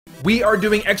We are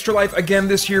doing Extra Life again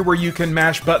this year, where you can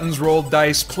mash buttons, roll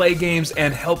dice, play games,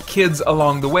 and help kids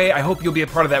along the way. I hope you'll be a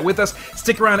part of that with us.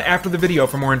 Stick around after the video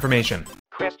for more information.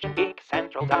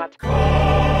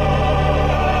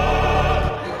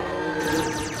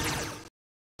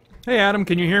 Hey Adam,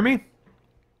 can you hear me?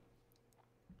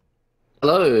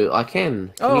 Hello, I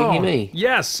can. Can you hear me?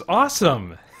 Yes,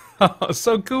 awesome.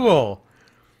 So cool.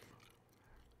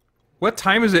 What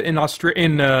time is it in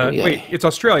Australia? Wait, it's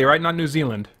Australia, right? Not New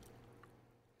Zealand.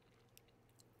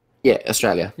 Yeah,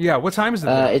 Australia. Yeah, what time is it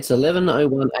there? It's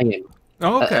 11:01 a.m.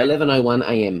 Oh, okay. 11:01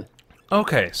 a.m.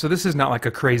 Okay, so this is not like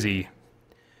a crazy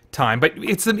time, but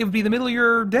it would be the middle of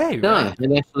your day, right? No,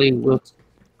 it actually works.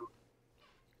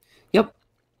 Yep.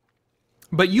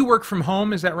 But you work from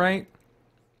home, is that right?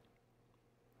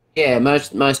 Yeah,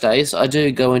 most days. I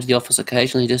do go into the office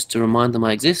occasionally just to remind them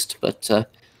I exist, but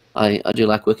I do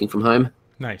like working from home.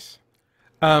 Nice.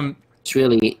 It's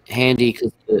really handy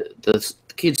because the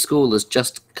kids' school is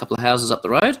just a couple of houses up the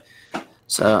road,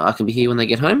 so I can be here when they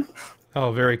get home.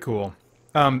 Oh, very cool.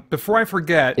 Before I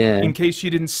forget, Yeah. in case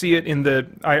you didn't see it in the...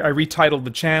 I retitled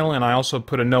the channel, and I also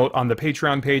put a note on the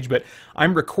Patreon page, but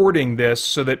I'm recording this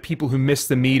so that people who missed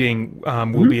the meeting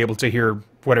will be able to hear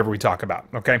whatever we talk about,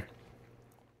 okay?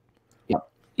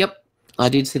 Yep, I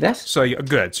did see that. So,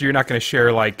 good. So you're not going to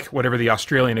share, like, whatever the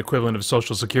Australian equivalent of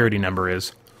Social Security number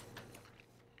is?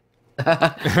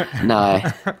 No.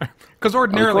 Because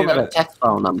ordinarily... We call that a tax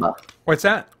file number. What's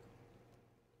that?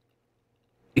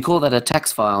 We call that a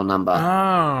tax file number.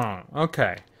 Oh,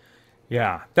 okay.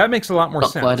 Yeah, that makes a lot more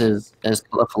sense. Not quite as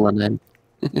colourful a name.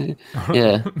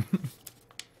 Yeah.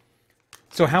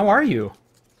 So how are you?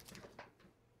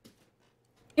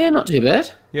 Yeah, not too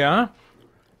bad. Yeah?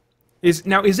 Is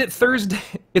it Thursday?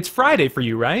 It's Friday for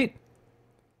you, right?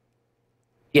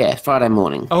 Yeah, Friday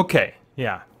morning. Okay,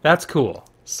 yeah, that's cool.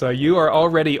 So you are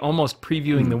already almost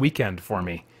previewing the weekend for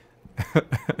me.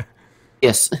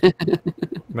 Yes.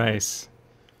 Nice.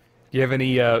 Do you have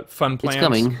any fun plans? It's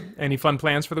coming. Any fun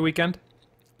plans for the weekend?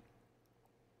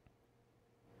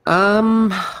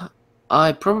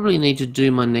 I probably need to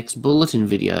do my next bulletin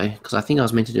video because I think I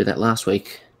was meant to do that last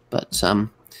week, but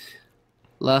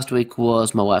last week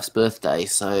was my wife's birthday,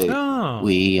 so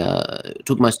we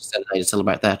took most of Saturday to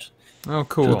celebrate that. Oh,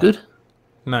 cool. So good.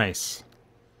 Nice.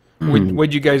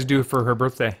 What'd you guys do for her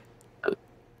birthday?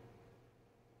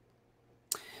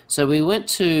 So we went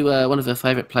to one of her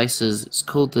favourite places. It's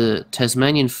called the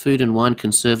Tasmanian Food and Wine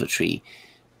Conservatory.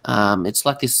 It's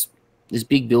like this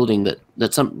big building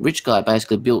that some rich guy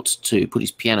basically built to put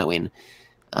his piano in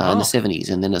the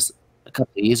 70s. And then a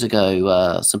couple of years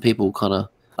ago, some people kind of...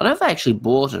 I don't know if they actually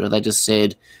bought it or they just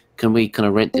said, can we kind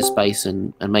of rent this space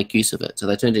and make use of it? So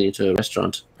they turned it into a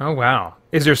restaurant. Oh, wow.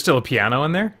 Is there still a piano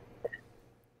in there?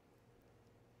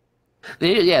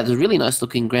 Yeah, there's a really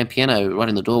nice-looking grand piano right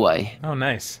in the doorway. Oh,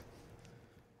 nice.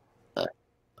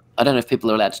 I don't know if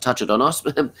people are allowed to touch it or not,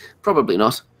 but probably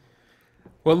not.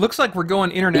 Well, it looks like we're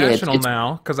going international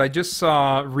now, because I just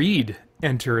saw Reed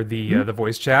enter the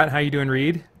voice chat. How you doing,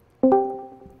 Reed?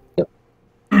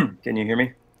 Can you hear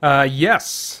me?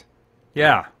 Yes.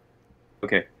 Yeah.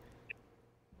 Okay.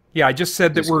 Yeah, I just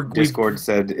said that Discord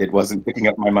said it wasn't picking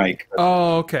up my mic.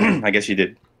 Oh, okay. I guess you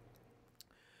did.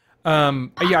 Yeah,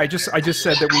 I just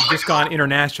said that we've just gone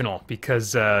international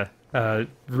because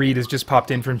Reed has just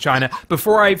popped in from China.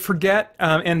 Before I forget,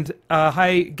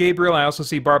 hi Gabriel, I also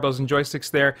see barbells and joysticks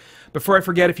there. Before I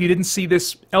forget, if you didn't see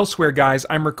this elsewhere, guys,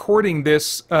 I'm recording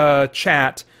this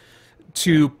chat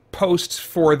to post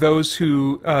for those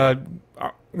who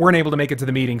weren't able to make it to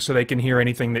the meeting, so they can hear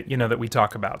anything that that we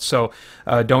talk about. So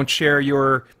don't share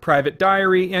your private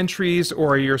diary entries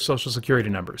or your social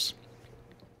security numbers.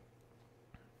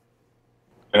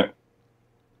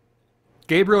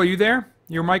 Gabriel, are you there?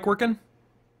 Your mic working?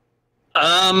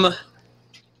 I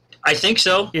think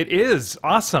so. It is.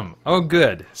 Awesome. Oh,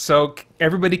 good. So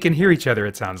everybody can hear each other,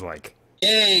 it sounds like.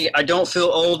 Yay, I don't feel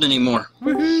old anymore.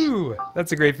 Woohoo!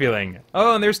 That's a great feeling.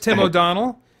 Oh, and there's Tim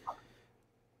O'Donnell.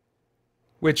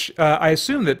 Which I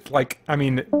assume that,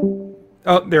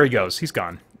 oh, there he goes. He's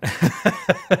gone.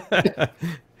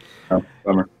 Oh,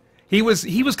 bummer. He was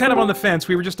kind of on the fence.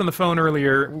 We were just on the phone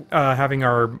earlier having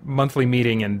our monthly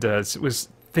meeting, and was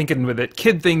thinking that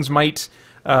kid things might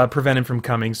prevent him from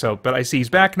coming. But I see he's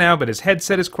back now, but his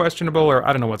headset is questionable, or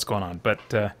I don't know what's going on.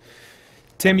 But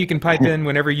Tim, you can pipe in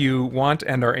whenever you want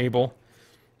and are able.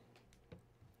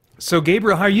 So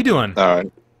Gabriel, how are you doing? All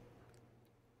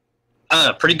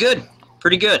right. Pretty good.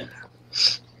 Pretty good.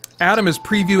 Adam is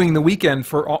previewing the weekend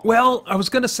for all... Well, I was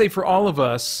going to say for all of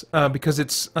us, because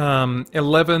it's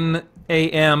 11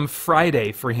 a.m.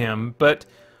 Friday for him, but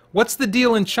What's the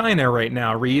deal in China right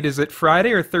now, Reed? Is it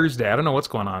Friday or Thursday? I don't know what's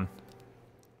going on.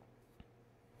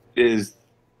 Is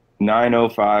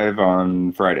 9:05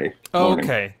 on Friday morning.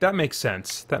 Okay, that makes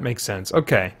sense. That makes sense.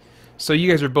 Okay. So you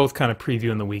guys are both kind of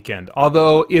previewing the weekend.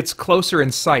 Although it's closer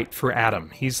in sight for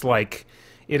Adam. He's like,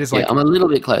 it is like, Yeah, I'm a little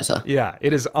bit closer. yeah,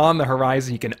 it is on the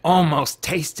horizon. You can almost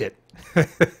taste it.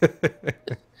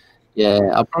 Yeah,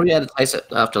 I'll probably have to taste it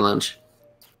after lunch.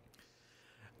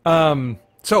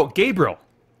 So Gabriel,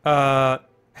 how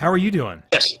are you doing?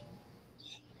 Yes.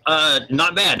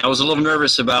 Not bad. I was a little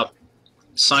nervous about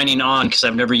signing on because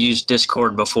I've never used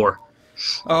Discord before.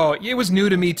 Oh, it was new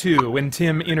to me too. When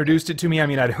Tim introduced it to me, I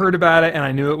mean, I'd heard about it and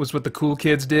I knew it was what the cool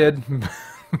kids did.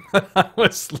 But I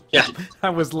was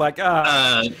like,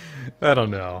 I don't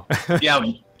know. Yeah,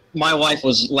 my wife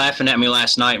was laughing at me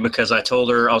last night because I told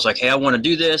her, I was like, hey, I want to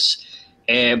do this,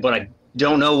 but I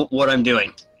don't know what I'm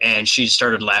doing. And she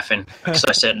started laughing because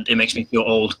I said, it makes me feel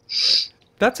old.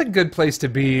 That's a good place to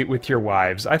be with your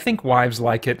wives. I think wives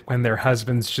like it when their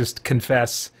husbands just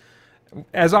confess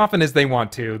as often as they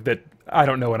want to that I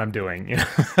don't know what I'm doing.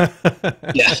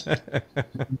 Yeah.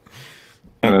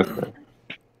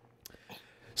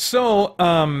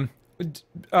 So,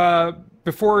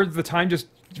 before the time just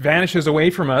vanishes away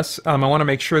from us, I want to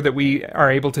make sure that we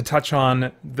are able to touch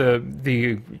on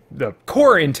the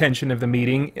core intention of the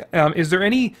meeting. Is there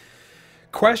any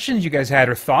questions you guys had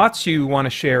or thoughts you want to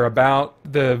share about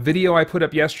the video I put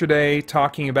up yesterday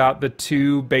talking about the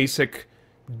two basic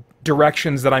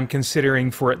directions that I'm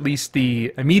considering for at least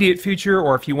the immediate future,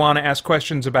 or if you want to ask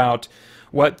questions about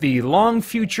what the long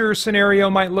future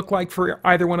scenario might look like for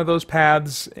either one of those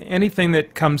paths, anything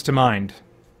that comes to mind?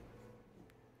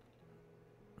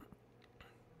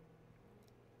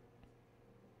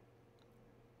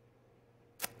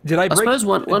 Did I break? I suppose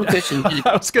one question.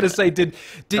 I was going to say, did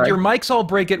your mics all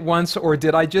break at once, or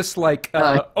did I just like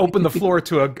open the floor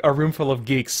to a room full of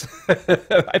geeks?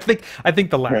 I think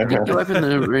the latter. You open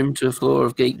the room to a floor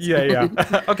of geeks. Yeah.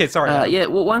 Okay, sorry. Yeah,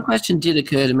 well, one question did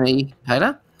occur to me,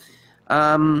 Peter.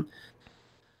 I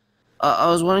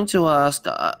was wanting to ask,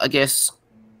 I guess,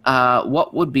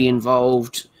 what would be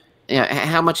involved,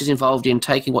 how much is involved in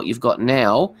taking what you've got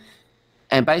now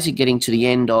and basically getting to the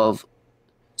end of,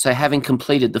 so having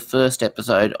completed the first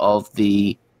episode of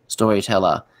the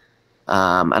Storyteller.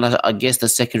 And I guess the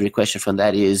secondary question from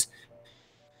that is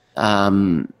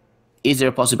there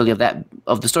a possibility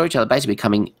of the Storyteller basically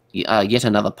becoming yet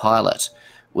another pilot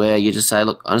where you just say,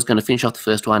 look, I'm just going to finish off the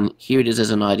first one, here it is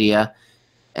as an idea,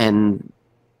 and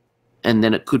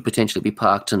then it could potentially be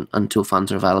parked until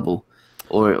funds are available,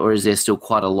 or is there still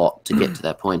quite a lot to get to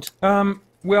that point?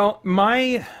 Well,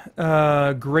 my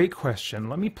great question.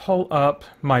 Let me pull up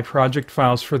my project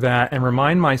files for that and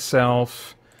remind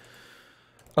myself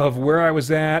of where I was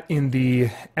at in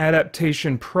the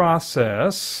adaptation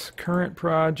process. Current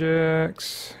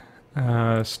projects,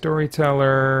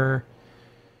 Storyteller,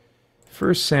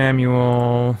 1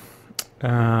 Samuel,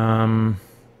 and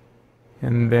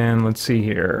then let's see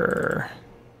here.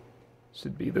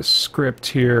 Should be the script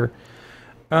here.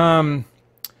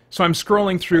 So I'm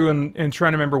scrolling through and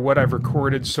trying to remember what I've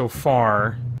recorded so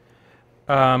far.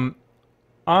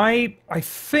 I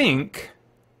think,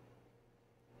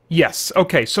 yes,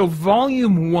 okay, so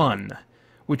Volume 1,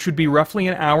 which would be roughly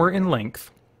an hour in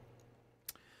length.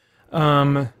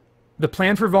 The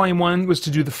plan for Volume 1 was to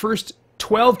do the first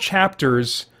 12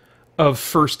 chapters of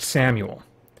 1 Samuel.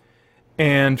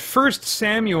 And 1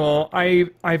 Samuel,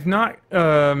 I've not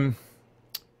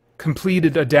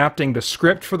completed adapting the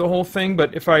script for the whole thing,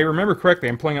 but if I remember correctly,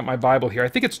 I'm pulling up my Bible here, I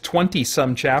think it's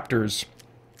 20-some chapters.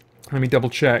 Let me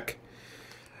double check.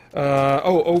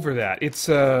 Over that. It's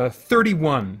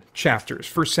 31 chapters.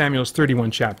 1 Samuel's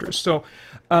 31 chapters. So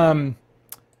I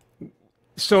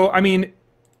mean,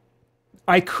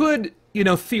 I could,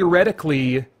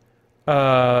 theoretically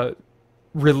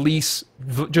release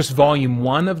just Volume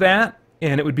 1 of that,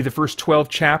 and it would be the first 12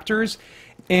 chapters,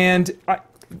 and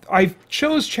I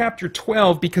chose chapter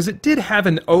 12 because it did have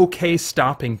an okay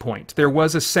stopping point. There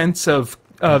was a sense of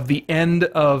the end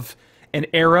of an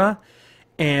era,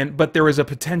 but there was a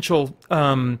potential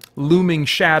looming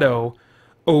shadow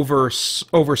over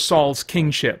Saul's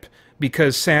kingship,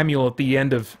 because Samuel at the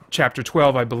end of chapter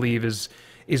 12, I believe, is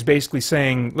basically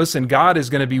saying, listen, God is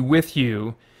going to be with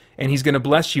you, and he's going to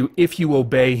bless you if you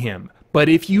obey him. But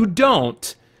if you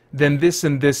don't, then this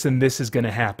and this and this is going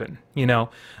to happen,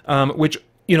 which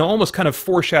almost kind of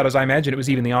foreshadows, I imagine it was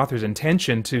even the author's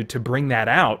intention to bring that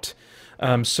out,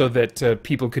 so that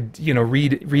people could,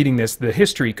 reading this, the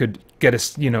history could get a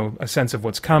sense of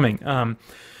what's coming.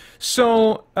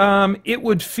 So it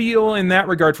would feel, in that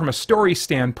regard, from a story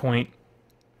standpoint,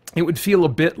 it would feel a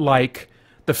bit like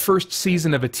the first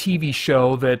season of a TV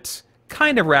show that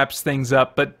kind of wraps things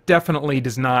up, but definitely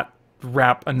does not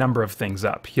wrap a number of things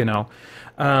up, you know.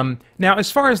 Now,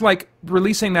 as far as like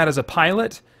releasing that as a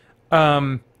pilot,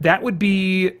 that would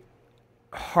be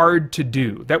hard to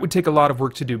do. That would take a lot of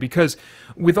work to do, because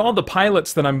with all the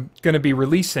pilots that I'm going to be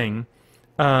releasing,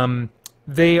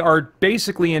 they are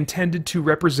basically intended to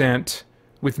represent,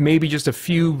 with maybe just a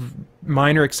few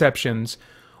minor exceptions,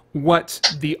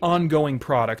 what the ongoing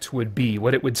product would be,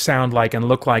 what it would sound like and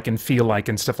look like and feel like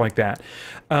and stuff like that.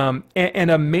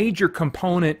 And a major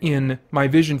component in my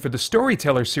vision for the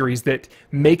Storyteller series that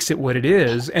makes it what it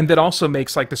is, and that also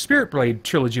makes like the Spirit Blade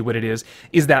trilogy what it is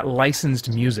that licensed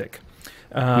music.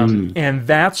 And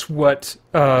that's what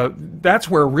that's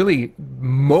where really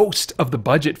most of the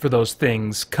budget for those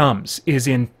things comes, is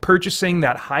in purchasing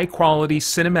that high quality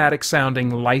cinematic sounding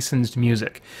licensed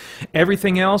music.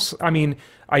 Everything else, I mean,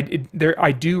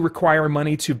 I do require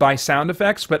money to buy sound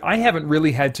effects, but I haven't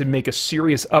really had to make a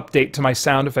serious update to my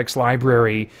sound effects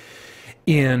library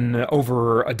in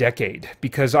over a decade,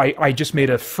 because I just made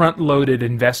a front-loaded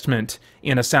investment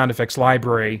in a sound effects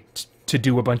library to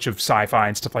do a bunch of sci-fi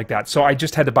and stuff like that. So I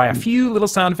just had to buy a few little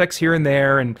sound effects here and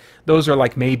there, and those are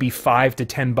like maybe $5 to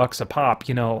 $10 a pop,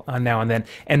 you know, now and then.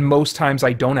 And most times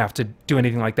I don't have to do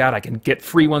anything like that. I can get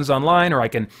free ones online, or I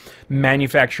can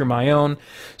manufacture my own.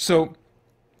 So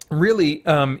really,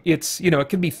 it's, you know, it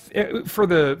can be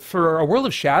for A World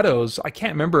of Shadows. I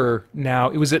can't remember now.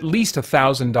 It was at least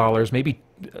 $1,000, maybe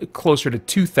closer to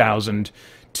 $2,000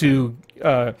 to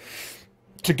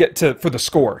get to for the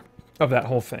score of that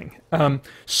whole thing.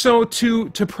 So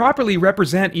to properly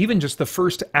represent even just the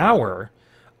first hour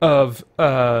of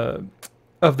the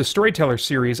Storyteller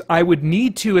series, I would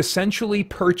need to essentially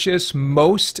purchase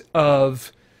most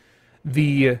of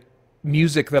the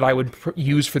music that I would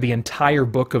use for the entire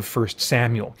book of 1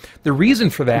 Samuel. The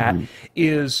reason for that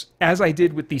is, as I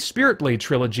did with the Spirit Blade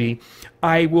trilogy,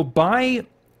 I will buy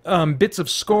bits of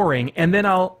scoring, and then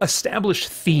I'll establish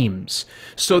themes.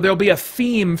 So there'll be a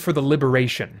theme for the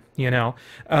liberation, you know,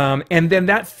 and then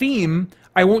that theme,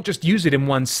 I won't just use it in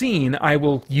one scene. I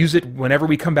will use it whenever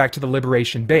we come back to the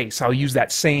liberation base. I'll use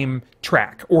that same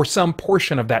track or some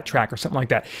portion of that track or something like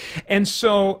that. And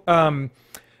so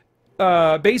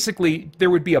basically there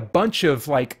would be a bunch of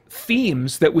like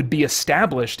themes that would be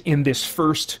established in this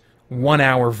first 1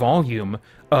 hour volume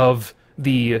of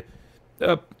the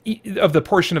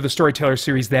portion of the Storyteller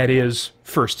series that is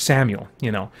 1 Samuel,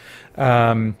 you know.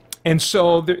 And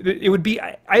so it would be,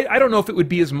 I don't know if it would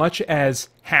be as much as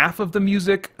half of the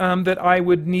music that I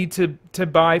would need to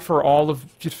buy for all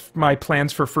of just my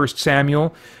plans for 1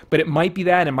 Samuel, but it might be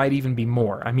that, it might even be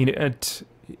more. I mean,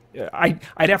 I'd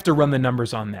have to run the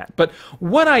numbers on that. But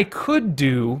what I could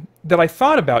do, that I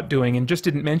thought about doing and just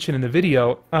didn't mention in the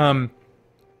video,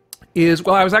 is,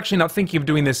 well, I was actually not thinking of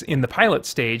doing this in the pilot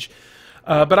stage,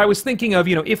 but I was thinking of,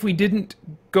 you know, if we didn't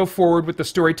go forward with the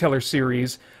Storyteller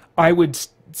series, I would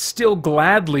still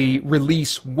gladly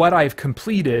release what I've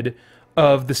completed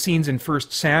of the scenes in 1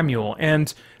 Samuel.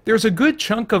 And there's a good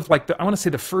chunk of, like, I want to say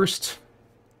the first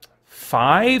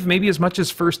 5, maybe as much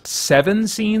as first 7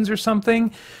 scenes or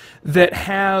something, that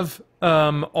have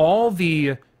all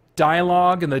the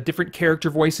dialogue and the different character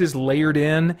voices layered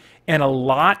in, and a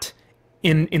lot,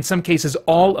 in some cases,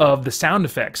 all of the sound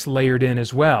effects layered in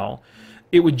as well.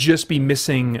 It would just be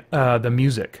missing the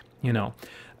music, you know.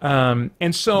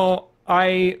 And so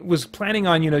I was planning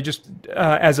on, you know, just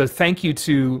as a thank you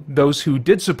to those who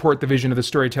did support the vision of the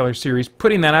Storyteller series,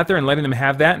 putting that out there and letting them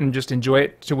have that and just enjoy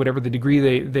it to whatever the degree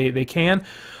they can.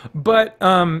 But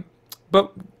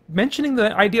mentioning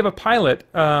the idea of a pilot,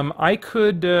 I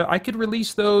could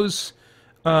release those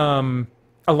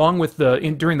along with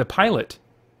during the pilot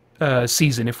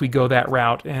season if we go that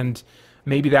route, and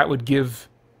maybe that would give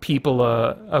people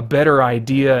a better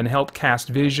idea and help cast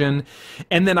vision.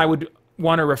 And then I would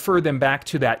want to refer them back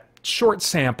to that short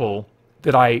sample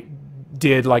that I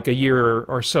did like a year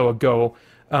or so ago,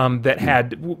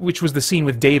 which was the scene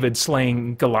with David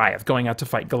slaying Goliath, going out to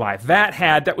fight Goliath. That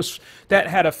had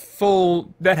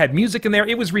music in there.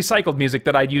 It was recycled music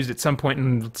that I'd used at some point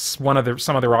in some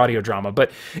other audio drama,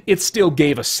 but it still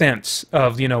gave a sense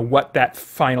of, you know, what that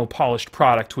final polished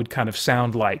product would kind of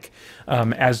sound like,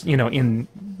 as, you know,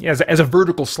 as a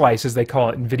vertical slice, as they call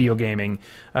it in video gaming,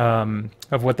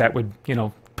 of what that would, you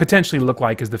know, potentially look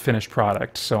like as the finished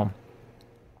product. So.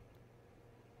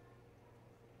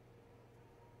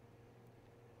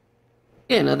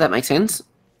 Yeah, no, that makes sense.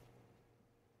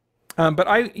 But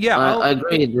I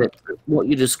agree that what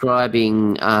you're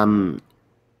describing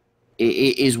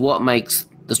is what makes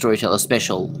the Storyteller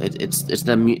special. It's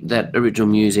that original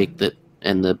music that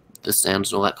and the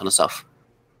sounds and all that kind of stuff.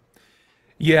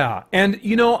 Yeah, and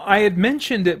you know, I had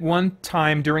mentioned at one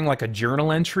time during like a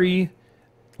journal entry,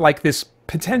 like this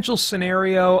potential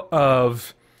scenario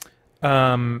of,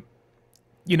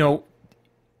 you know,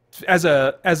 as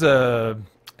a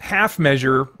half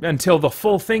measure until the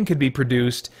full thing could be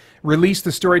produced, release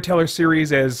the Storyteller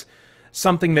series as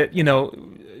something that, you know,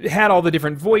 had all the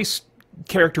different voice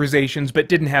characterizations but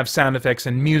didn't have sound effects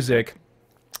and music.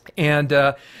 And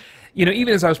you know,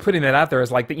 even as I was putting that out there, I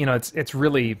was like, you know, it's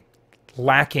really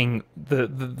lacking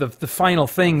the final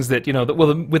things that, you know,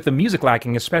 well, with the music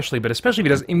lacking especially, but especially if it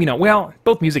doesn't, you know, well,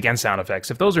 both music and sound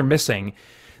effects, if those are missing,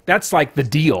 that's like the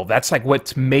deal. That's like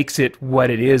what makes it what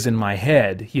it is in my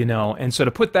head, you know. And so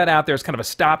to put that out there as kind of a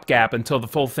stopgap until the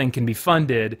full thing can be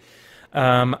funded,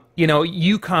 you know,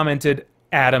 you commented,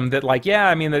 Adam, that like, yeah,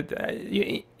 I mean, that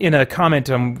in a comment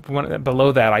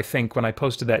below that, I think when I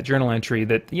posted that journal entry,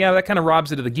 that yeah, that kind of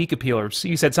robs it of the geek appeal, or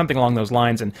you said something along those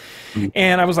lines,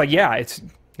 and I was like, yeah,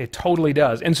 it totally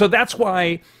does, and so that's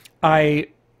why I,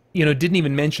 you know, didn't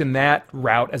even mention that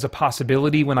route as a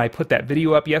possibility when I put that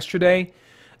video up yesterday,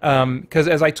 because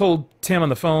as I told Tim on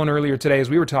the phone earlier today, as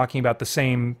we were talking about the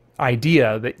same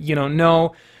idea, that, you know,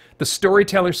 no, the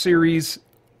Storyteller series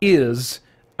is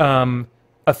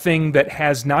a thing that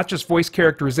has not just voice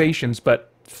characterizations,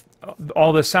 but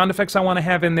all the sound effects I want to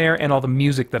have in there and all the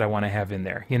music that I want to have in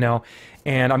there, you know,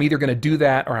 and I'm either going to do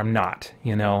that or I'm not,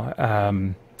 you know,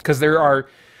 because there are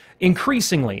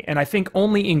increasingly, and I think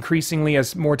only increasingly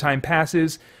as more time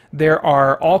passes, there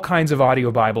are all kinds of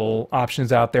audio Bible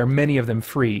options out there, many of them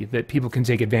free, that people can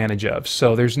take advantage of.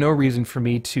 So there's no reason for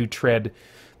me to tread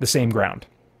the same ground.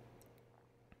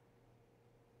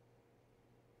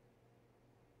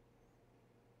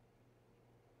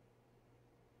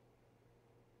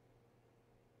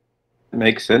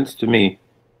 Makes sense to me.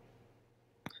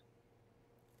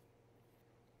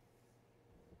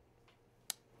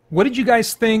 What did you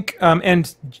guys think?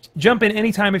 And jump in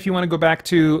anytime if you want to go back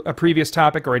to a previous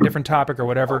topic or a different topic or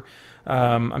whatever.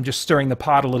 I'm just stirring the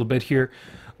pot a little bit here.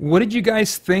 What did you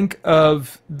guys think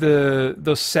of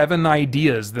those 7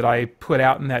 ideas that I put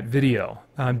out in that video?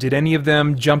 Did any of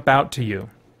them jump out to you?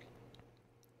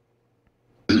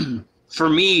 For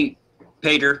me,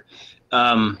 Peter,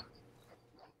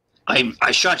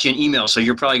 I shot you an email, so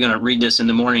you're probably going to read this in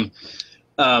the morning.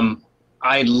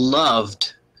 I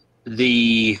loved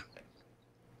the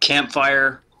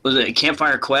campfire, was it a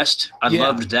campfire quest? I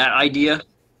loved that idea.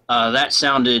 That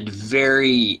sounded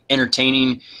very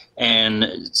entertaining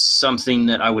and something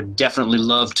that I would definitely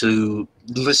love to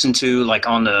listen to, like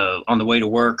on the way to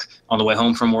work, on the way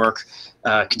home from work,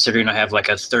 considering I have like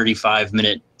a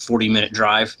 35-minute, 40-minute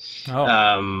drive.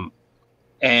 Oh.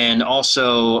 And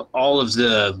also all of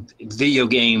the video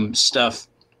game stuff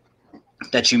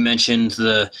that you mentioned,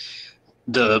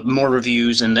 the more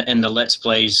reviews and the Let's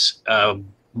Plays,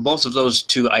 both of those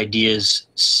 2 ideas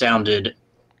sounded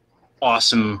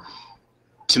awesome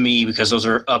to me, because those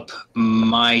are up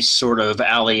my sort of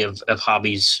alley of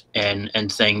hobbies and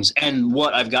things, and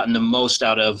what I've gotten the most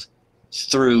out of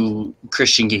through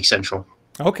Christian Geek Central.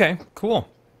 Okay, cool.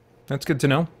 That's good to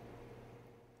know.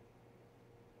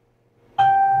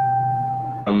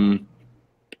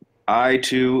 I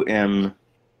too am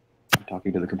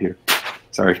talking to the computer.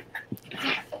 Sorry.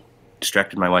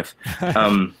 Distracted my wife.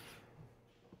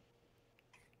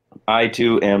 I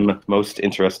too am most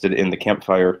interested in the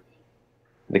campfire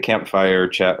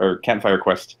chat or campfire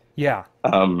quest. Yeah.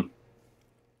 I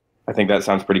think that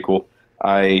sounds pretty cool.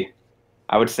 I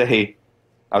would say,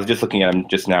 I was just looking at them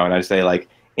just now, and I'd say, like,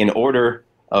 in order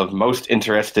of most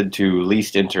interested to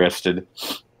least interested,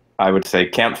 I would say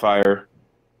campfire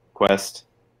quest,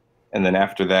 and then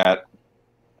after that,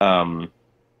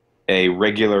 a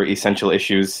regular essential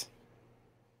issues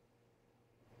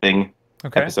thing,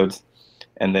 episodes,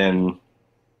 and then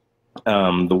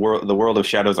the World of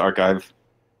Shadows archive,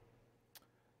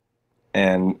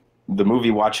 and the movie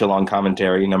watch along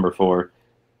commentary #4,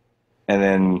 and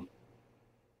then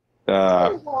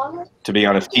to be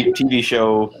honest, TV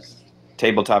show,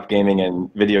 tabletop gaming,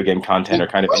 and video game content are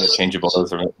kind of interchangeable.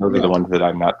 Those are the ones that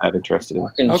I'm not that interested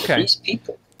in. Okay.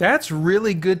 That's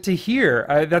really good to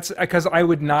hear. That's because I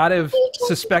would not have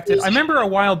suspected. I remember a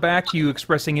while back you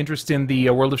expressing interest in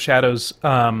the World of Shadows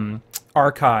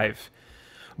archive.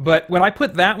 But when I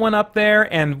put that one up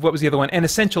there, and what was the other one? And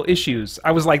Essential Issues,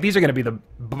 I was like, these are going to be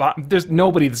there's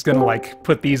nobody that's going to like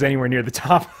put these anywhere near the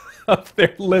top of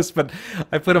their list, but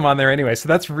I put them on there anyway. So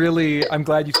that's really, I'm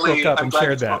glad you spoke up and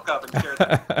shared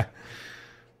that.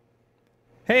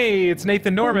 Hey, it's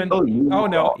Nathan Norman. Oh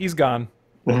no, he's gone.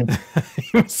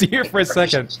 He was here for a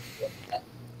second.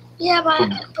 Yeah, but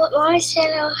Mommy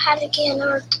said I had to get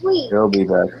another 3. He'll be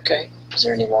back. Okay. Is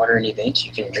there any water, any vents?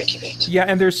 You can drink your vents. Yeah,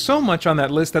 and there's so much on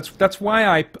that list. That's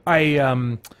why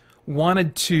I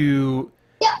wanted to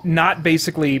not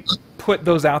basically put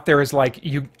those out there as like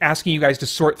asking you guys to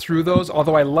sort through those.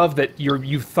 Although I love that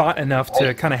you've thought enough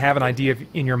to kind of have an idea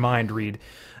in your mind, Reed.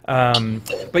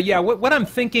 But yeah, what I'm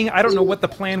thinking, I don't know what the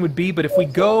plan would be, but if we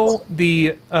go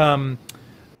the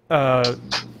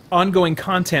ongoing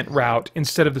content route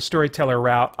instead of the storyteller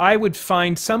route, I would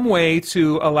find some way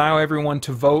to allow everyone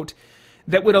to vote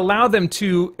that would allow them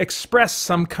to express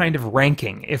some kind of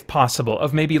ranking, if possible,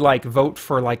 of maybe like vote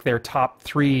for like their top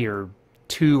 3 or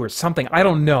 2 or something. I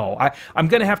don't know. I'm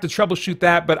going to have to troubleshoot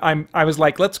that, but I was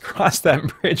like, let's cross that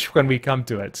bridge when we come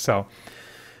to it. So,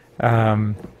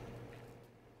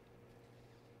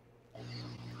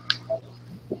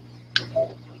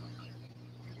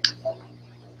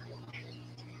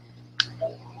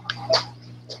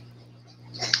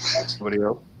 Somebody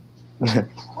else?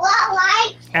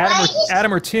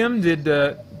 Adam or Tim, did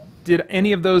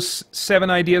any of those 7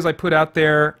 ideas I put out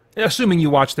there, assuming you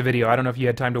watched the video, I don't know if you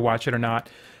had time to watch it or not,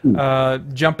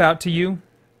 jump out to you?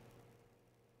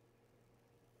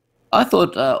 I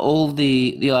thought all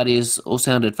the ideas all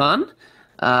sounded fun.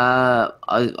 I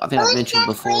think I've mentioned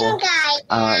before in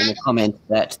a comment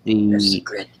that the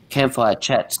campfire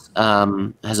chat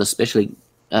has especially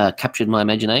captured my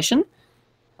imagination.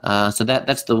 So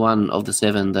that's the one of the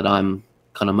 7 that I'm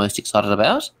kind of most excited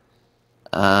about.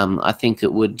 I think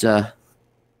it would fit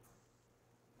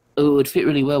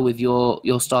really well with your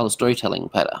style of storytelling,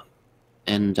 Pater.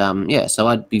 And yeah, so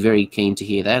I'd be very keen to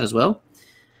hear that as well.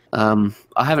 I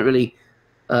haven't really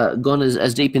gone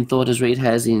as deep in thought as Reed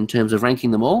has in terms of ranking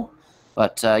them all,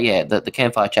 but yeah, the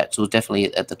campfire chats was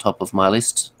definitely at the top of my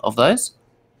list of those.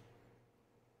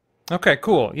 Okay,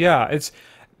 cool. Yeah,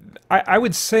 I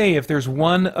would say if there's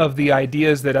one of the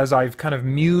ideas that, as I've kind of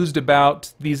mused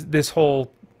about this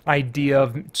whole idea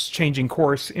of changing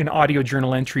course in audio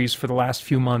journal entries for the last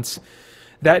few months,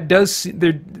 that does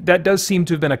seem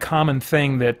to have been a common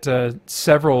thing that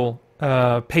several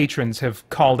patrons have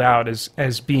called out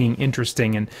as being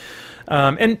interesting,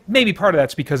 and maybe part of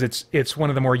that's because it's one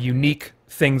of the more unique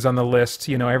things on the list.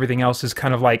 You know, everything else is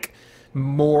kind of like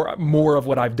more of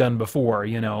what I've done before.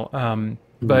 You know.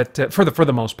 But for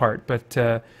the most part, but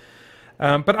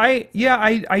I am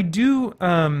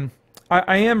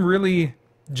really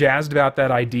jazzed about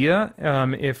that idea.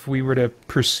 If we were to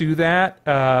pursue that,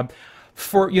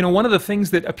 one of the things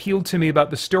that appealed to me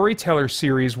about the Storyteller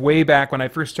series way back when I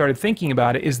first started thinking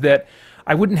about it is that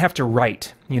I wouldn't have to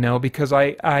write, because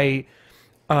I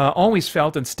always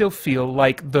felt and still feel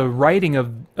like the writing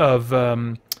of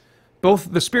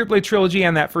both the Spirit Blade trilogy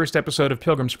and that first episode of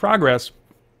Pilgrim's Progress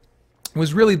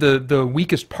was really the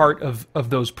weakest part of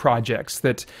those projects.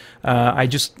 That I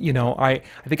just, I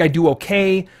think I do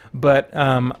okay, but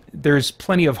there's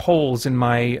plenty of holes in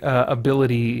my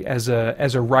ability as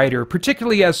a writer,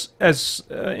 particularly as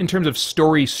in terms of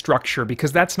story structure,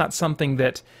 because that's not something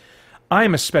that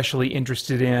I'm especially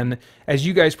interested in. As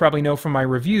you guys probably know from my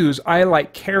reviews, I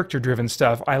like character-driven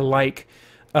stuff. I like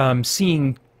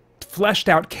seeing fleshed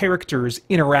out characters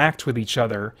interact with each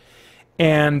other,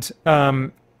 and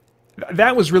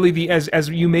that was really as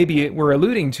you maybe were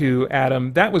alluding to,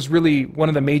 Adam, that was really one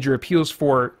of the major appeals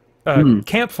for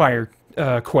Campfire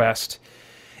Quest,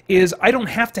 is I don't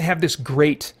have to have this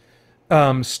great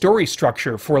story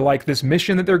structure for like this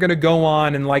mission that they're going to go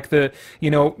on, and like the,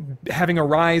 having a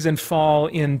rise and fall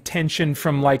in tension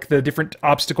from like the different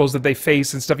obstacles that they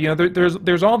face and stuff.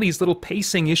 There's all these little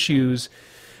pacing issues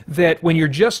that when you're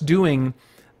just doing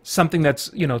something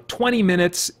that's 20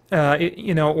 minutes,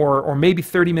 or maybe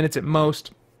 30 minutes at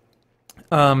most,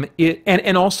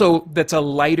 and also that's a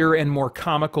lighter and more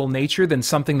comical nature than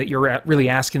something that you're really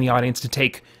asking the audience to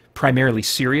take primarily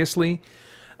seriously.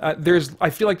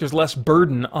 I feel like there's less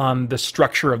burden on the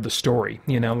structure of the story.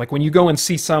 Like when you go and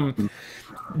see some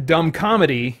dumb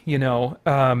comedy,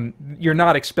 you're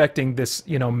not expecting this,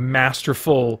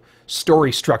 masterful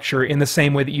story structure in the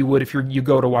same way that you would if you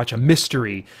go to watch a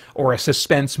mystery or a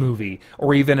suspense movie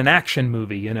or even an action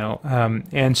movie,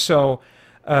 and so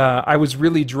I was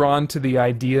really drawn to the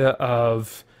idea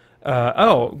of,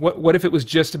 what if it was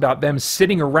just about them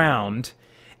sitting around,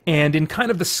 and in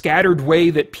kind of the scattered way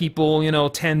that people,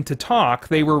 tend to talk,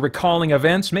 they were recalling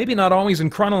events, maybe not always in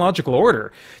chronological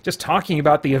order, just talking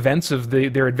about the events of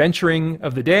their adventuring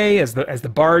of the day as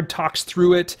the bard talks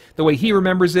through it, the way he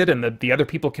remembers it, and the other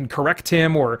people can correct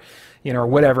him or, or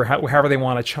whatever, however they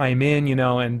want to chime in,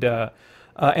 and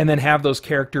and then have those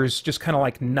characters just kind of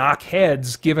like knock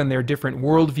heads given their different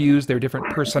worldviews, their different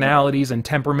personalities and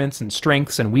temperaments and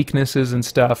strengths and weaknesses and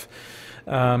stuff.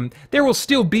 There will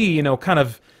still be, you know, kind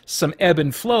of some ebb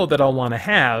and flow that I'll want to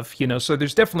have, you know, so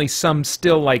there's definitely some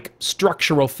still like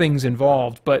structural things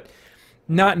involved, but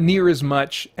not near as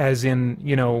much as in,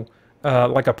 you know,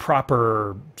 like a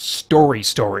proper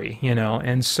story, you know,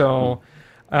 and so,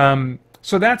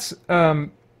 so that's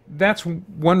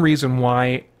one reason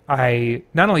why I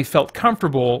not only felt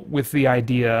comfortable with the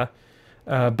idea,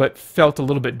 but felt a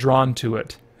little bit drawn to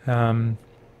it.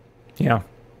 Yeah.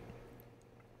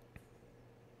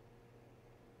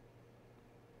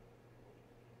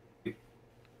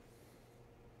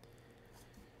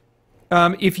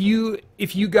 If you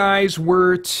guys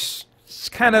were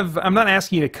kind of, I'm not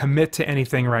asking you to commit to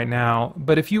anything right now,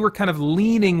 but if you were kind of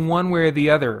leaning one way or the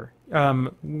other,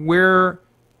 where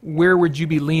would you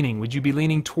be leaning? Would you be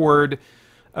leaning toward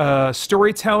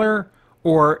storyteller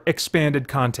or expanded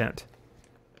content?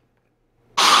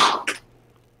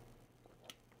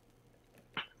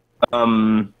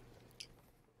 You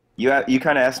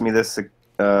kind of asked me this,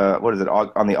 what is it,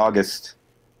 on the August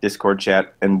Discord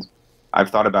chat, and I've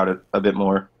thought about it a bit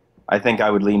more. I think I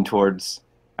would lean towards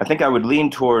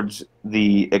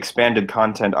the expanded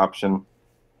content option.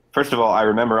 First of all, I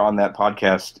remember on that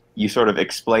podcast you sort of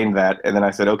explained that, and then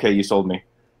I said, "Okay, you sold me."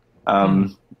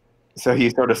 So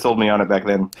you sort of sold me on it back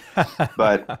then.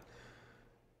 But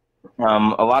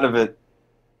a lot of it,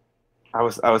 I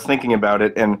was thinking about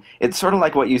it, and it's sort of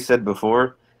like what you said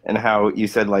before, and how you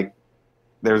said like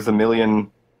there's a million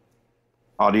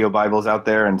audio Bibles out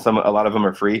there, and a lot of them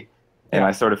are free. And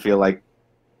I sort of feel like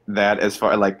that, as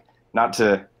far like not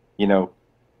to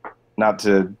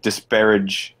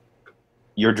disparage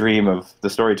your dream of the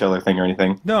storyteller thing or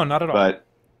anything. No, not at all. But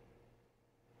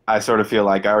I sort of feel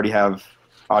like I already have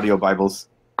audio Bibles,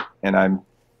 and I'm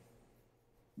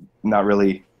not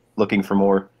really looking for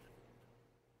more.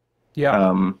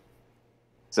 Yeah.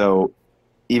 So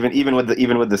even with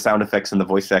the sound effects and the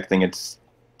voice acting, it's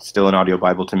still an audio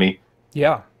Bible to me.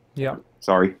 Yeah. Yeah.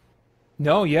 Sorry.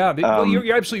 No, yeah, well,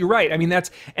 you're absolutely right. I mean, that's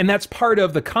part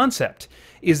of the concept,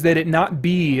 is that it not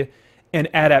be an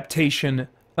adaptation,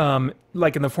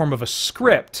 like in the form of a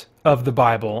script of the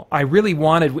Bible. I really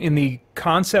wanted, in the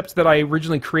concept that I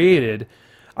originally created,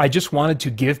 I just wanted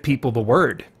to give people the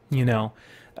word, you know.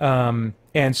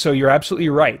 And so you're absolutely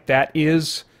right. That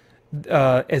is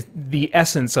the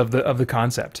essence of the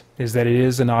concept, is that it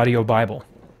is an audio Bible.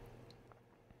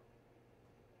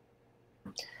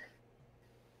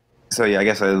 So yeah, I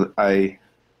guess I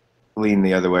lean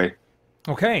the other way.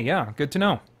 Okay, yeah, good to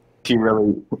know. You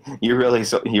really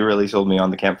sold me on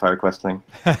the campfire quest thing.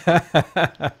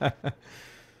 I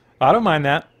don't mind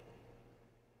that.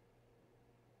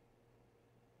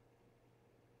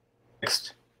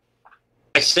 Next.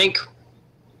 I think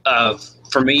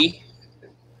for me,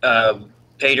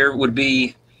 Pater would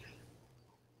be,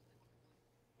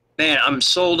 man, I'm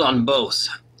sold on both.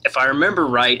 If I remember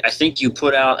right, I think you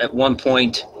put out at one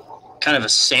point kind of a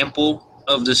sample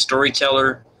of the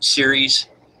storyteller series.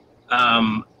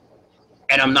 And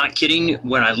I'm not kidding.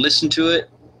 When I listened to it,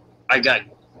 I got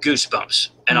goosebumps.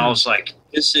 And I was like,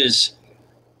 this is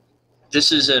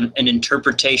an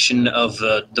interpretation of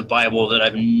the Bible that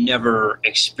I've never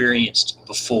experienced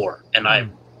before. And I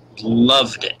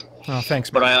loved it. Oh,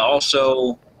 thanks, man. But I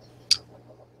also,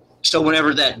 so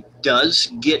whenever that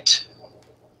does get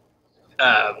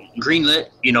greenlit,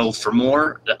 you know, for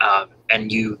more, and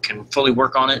you can fully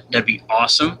work on it, that'd be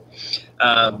awesome.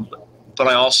 But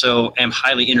I also am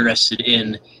highly interested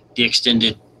in the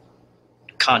extended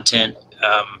content.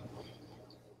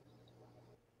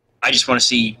 I just want to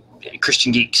see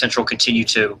Christian Geek Central continue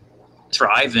to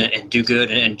thrive and do good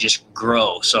and just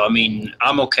grow. So, I mean,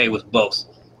 I'm okay with both.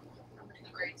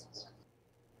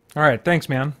 All right, thanks,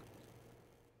 man.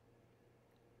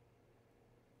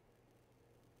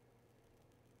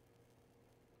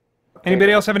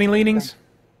 Anybody else have any leanings?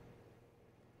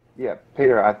 Yeah,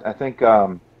 Peter, I think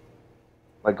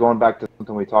like going back to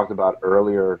something we talked about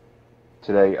earlier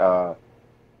today,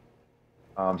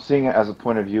 seeing it as a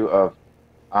point of view of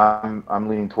I'm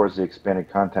leaning towards the expanded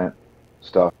content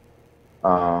stuff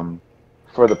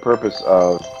for the purpose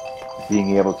of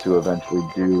being able to eventually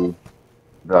do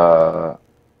the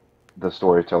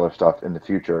storyteller stuff in the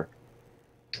future,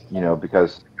 you know,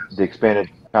 because the expanded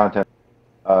content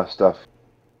stuff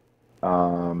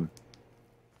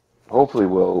hopefully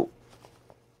will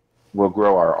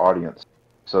grow our audience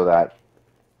so that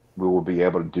we will be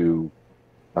able to do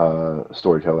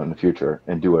storytelling in the future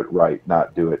and do it right,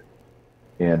 not do it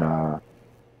in a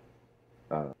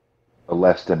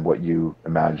less than what you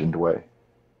imagined way.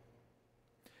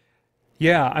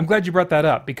 Yeah, I'm glad you brought that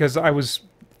up because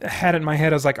had it in my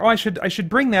head. I was like, oh, I should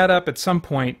bring that up at some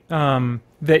point.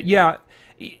 That yeah,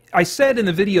 I said in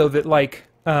the video that like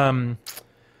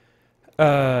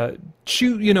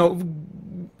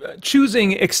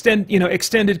choosing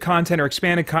extended content or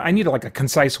expanded I need like a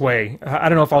concise way. I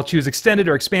don't know if I'll choose extended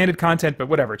or expanded content, but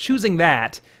whatever. Choosing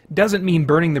that doesn't mean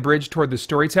burning the bridge toward the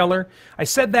storyteller. I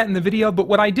said that in the video, but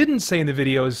what I didn't say in the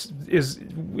video is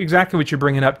exactly what you're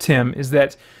bringing up, Tim, is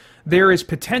that there is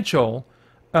potential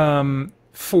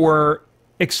for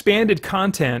expanded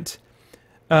content,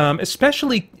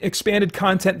 especially expanded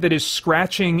content that is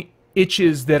scratching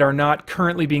itches that are not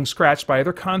currently being scratched by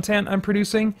other content I'm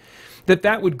producing,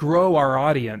 that would grow our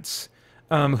audience,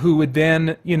 who would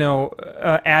then,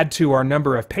 add to our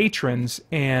number of patrons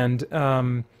and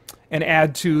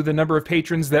add to the number of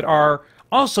patrons that are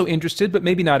also interested, but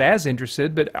maybe not as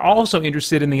interested, but also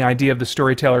interested in the idea of the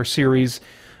Storyteller series,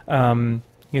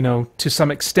 to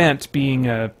some extent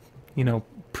being,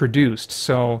 produced.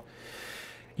 So,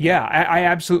 yeah, I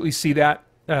absolutely see that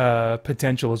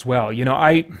potential as well.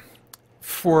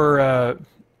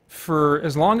 For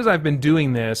as long as I've been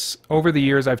doing this, over the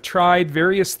years, I've tried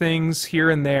various things here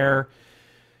and there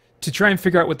to try and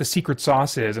figure out what the secret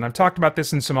sauce is. And I've talked about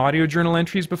this in some audio journal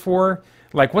entries before.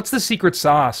 Like, what's the secret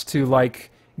sauce to,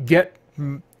 like, get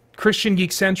Christian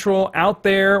Geek Central out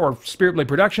there, or Spirit Blade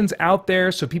Productions out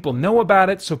there, so people know about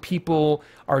it, so people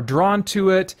are drawn to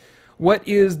it? What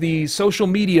is the social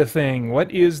media thing?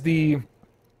 What is the,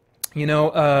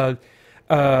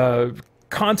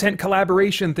 content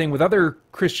collaboration thing with other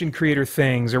Christian creator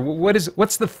things? Or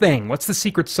what's the thing? What's the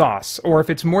secret sauce? Or if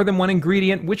it's more than one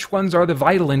ingredient, which ones are the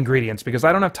vital ingredients? Because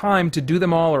I don't have time to do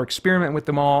them all or experiment with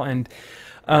them all.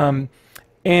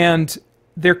 And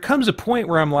there comes a point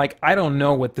where I'm like, I don't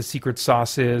know what the secret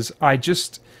sauce is. I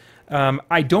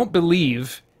don't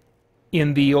believe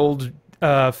in the old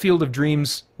Field of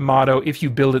Dreams motto, if you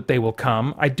build it, they will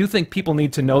come. I do think people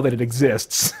need to know that it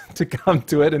exists to come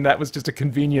to it, and that was just a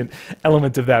convenient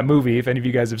element of that movie, if any of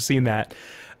you guys have seen that.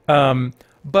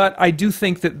 But I do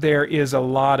think that there is a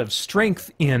lot of strength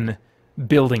in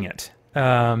building it.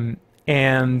 And,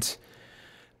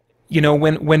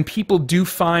 when people do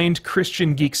find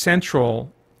Christian Geek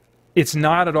Central, it's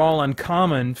not at all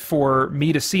uncommon for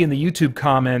me to see in the YouTube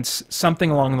comments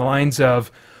something along the lines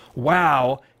of,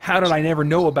 wow, how did I never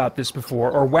know about this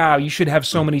before? Or wow, you should have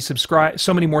so many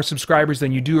more subscribers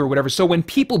than you do, or whatever. So when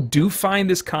people do find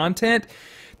this content,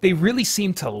 they really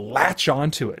seem to latch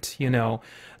onto it, and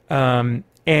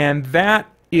that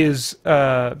is,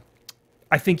 I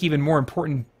think, even more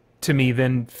important to me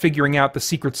than figuring out the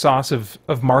secret sauce of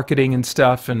marketing and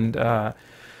stuff. And I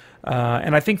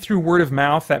think through word of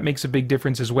mouth, that makes a big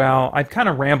difference as well. I'm kind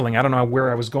of rambling. I don't know where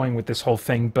I was going with this whole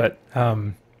thing, but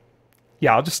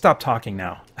yeah, I'll just stop talking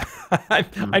now.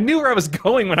 I knew where I was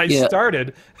going when I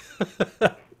started.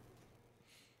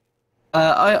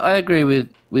 I agree with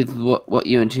what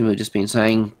you and Tim have just been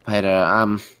saying,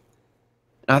 Peter.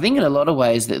 I think in a lot of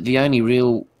ways that the only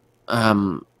real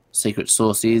secret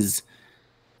sauce is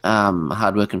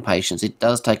hard work and patience. It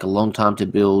does take a long time to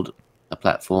build a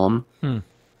platform.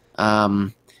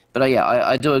 But yeah,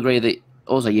 I do agree that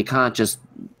also you can't just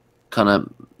kind of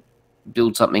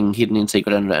build something hidden in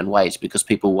secret and wait, because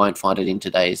people won't find it in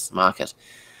today's market.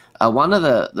 One of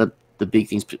the big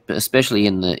things, especially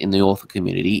in the author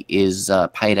community, is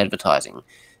paid advertising,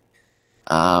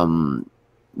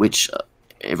 which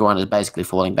everyone is basically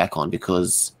falling back on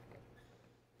because,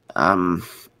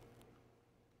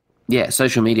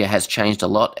 social media has changed a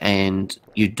lot, and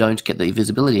you don't get the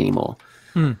visibility anymore.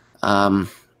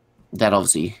 That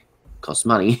obviously costs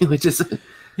money, which is an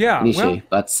issue.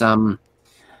 Well,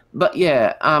 but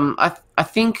yeah, I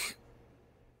think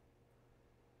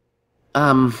what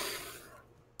I'm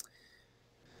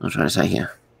trying to say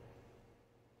here.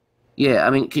 Yeah, I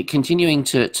mean, continuing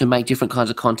to make different kinds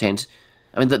of content.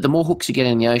 I mean, the more hooks you get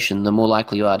in the ocean, the more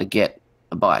likely you are to get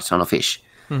a bite on a fish.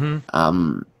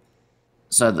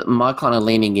 So my kind of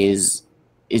leaning is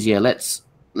let's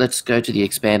go to the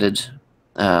expanded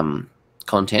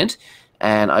content,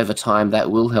 and over time that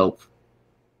will help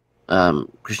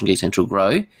Christian Geek Central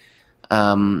grow.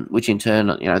 Which in turn,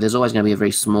 there's always going to be a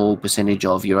very small percentage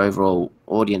of your overall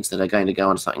audience that are going to go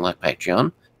on something like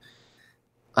Patreon.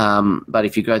 But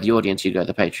if you grow the audience, you grow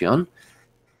the Patreon.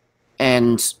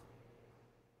 And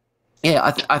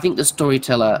yeah, I think the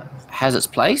storyteller has its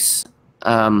place.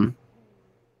 But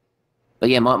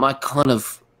yeah, my kind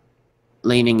of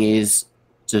leaning is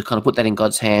to kind of put that in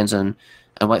God's hands and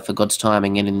wait for God's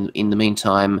timing. And in the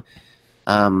meantime,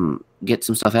 get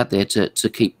some stuff out there to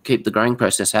keep the growing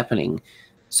process happening,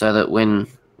 so that when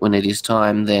when it is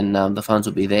time, then the funds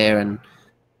will be there, and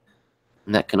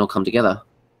that can all come together.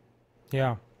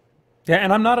 Yeah. Yeah,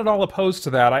 and I'm not at all opposed to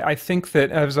that. I think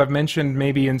that, as I've mentioned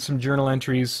maybe in some journal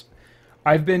entries,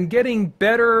 I've been getting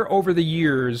better over the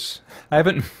years. I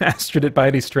haven't mastered it by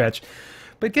any stretch,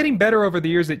 but getting better over the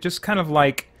years at just kind of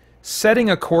like setting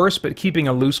a course but keeping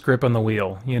a loose grip on the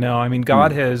wheel. You know, I mean,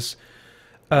 God has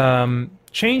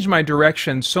changed my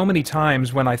direction so many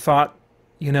times when I thought,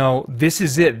 you know, this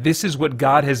is it. This is what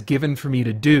God has given for me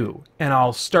to do. And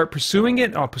I'll start pursuing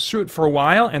it. I'll pursue it for a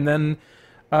while, and then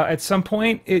at some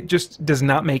point, it just does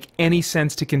not make any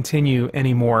sense to continue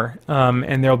anymore,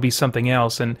 and there'll be something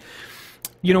else. And,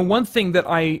 you know, one thing that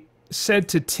I said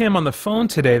to Tim on the phone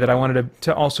today that I wanted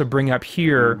to also bring up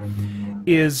here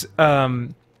is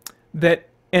that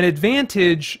an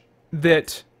advantage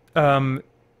that,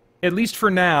 at least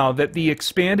for now, that the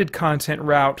expanded content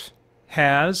route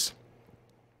has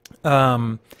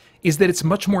is that it's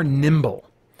much more nimble.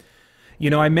 You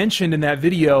know, I mentioned in that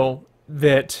video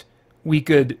that we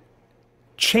could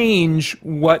change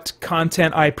what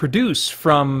content I produce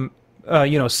from,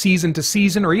 you know, season to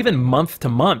season, or even month to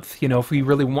month. You know, if we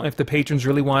really want, if the patrons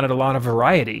really wanted a lot of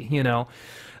variety, you know,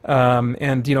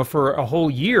 and you know, for a whole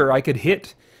year, I could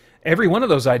hit every one of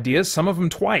those ideas, some of them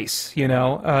twice. You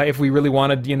know, if we really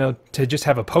wanted, you know, to just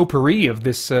have a potpourri of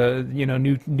this, you know,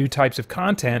 new types of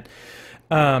content,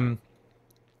 and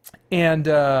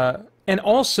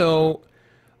also,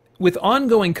 with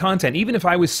ongoing content, even if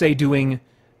I was, say, doing,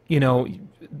 you know,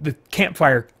 the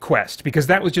Campfire Quest, because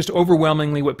that was just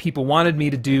overwhelmingly what people wanted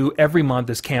me to do every month,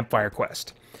 is Campfire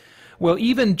Quest. Well,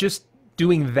 even just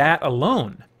doing that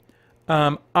alone,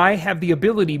 I have the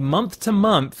ability month to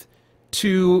month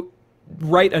to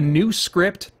write a new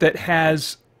script that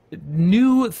has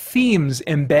new themes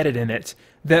embedded in it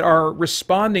that are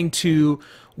responding to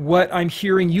what I'm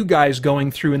hearing you guys going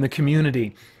through in the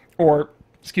community, or,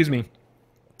 excuse me,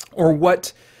 or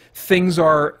what things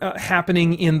are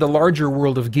happening in the larger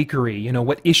world of geekery, you know,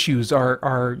 what issues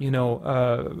are you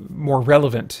know, more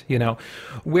relevant, you know.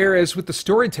 Whereas with the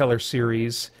Storyteller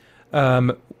series,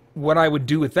 what I would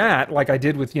do with that, like I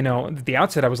did with, you know, at the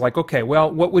outset, I was like, okay,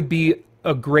 well, what would be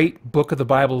a great book of the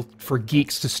Bible for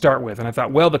geeks to start with? And I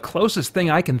thought, well, the closest thing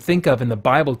I can think of in the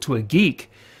Bible to a geek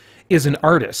is an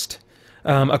artist,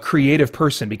 a creative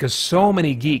person, because so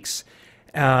many geeks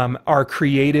are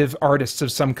creative artists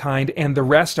of some kind, and the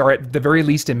rest are at the very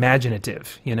least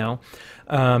imaginative, you know,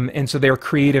 and so they're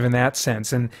creative in that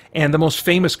sense. And the most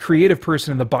famous creative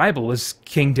person in the Bible is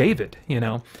King David, you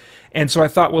know, and so I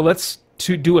thought, well, let's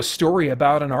do a story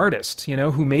about an artist, you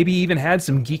know, who maybe even had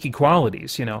some geeky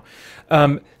qualities, you know.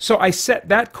 So I set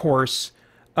that course,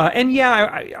 and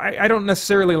yeah, I don't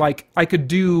necessarily, like, I could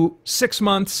do 6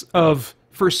 months of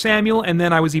First Samuel, and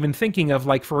then I was even thinking of,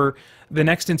 like, for the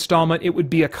next installment, it would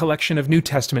be a collection of New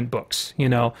Testament books, you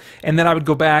know, and then I would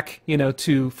go back, you know,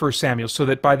 to First Samuel, so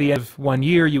that by the end of 1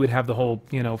 year, you would have the whole,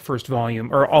 you know, first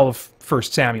volume, or all of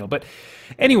First Samuel. But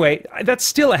anyway, that's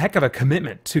still a heck of a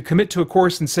commitment, to commit to a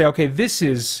course and say, okay, this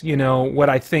is, you know, what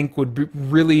I think would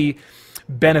really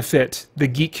benefit the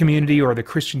geek community or the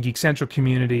Christian Geek Central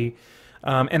community.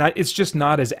 And it's just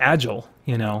not as agile,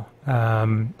 you know.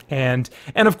 And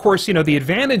of course, you know, the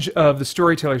advantage of the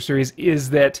Storyteller series is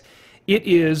that it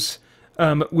is,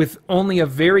 with only a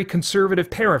very conservative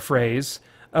paraphrase,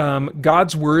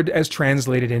 God's word as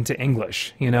translated into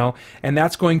English, you know, and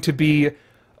that's going to be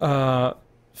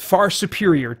far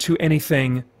superior to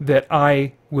anything that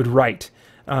I would write,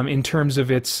 in terms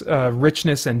of its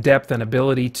richness and depth and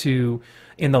ability to,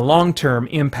 in the long term,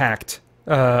 impact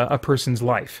a person's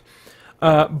life.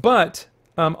 But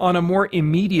on a more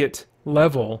immediate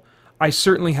level, I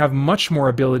certainly have much more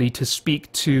ability to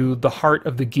speak to the heart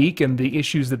of the geek and the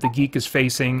issues that the geek is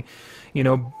facing, you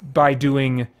know, by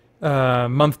doing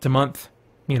month-to-month,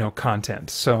 you know,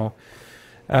 content. So,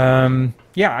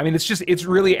 yeah, I mean, it's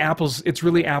really apples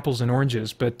and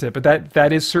oranges, but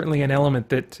that is certainly an element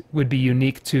that would be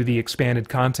unique to the expanded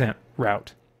content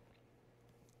route.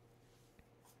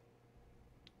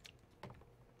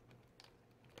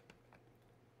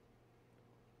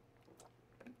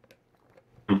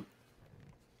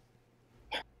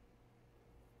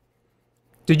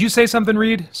 Did you say something,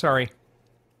 Reed? Sorry.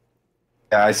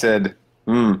 Yeah, I said,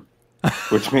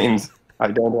 which means I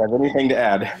don't have anything to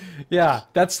add. Yeah,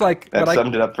 that's like... That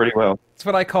summed it up pretty well. That's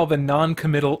what I call the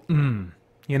non-committal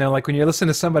You know, like when you listen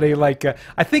to somebody like...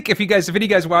 I think if any of you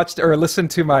guys watched or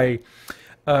listened to my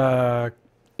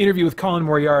interview with Colin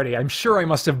Moriarty, I'm sure I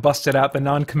must have busted out the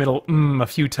non-committal a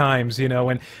few times, you know,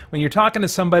 when you're talking to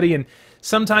somebody, and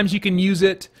sometimes you can use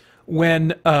it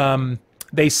when...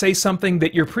 they say something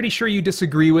that you're pretty sure you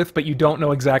disagree with, but you don't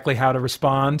know exactly how to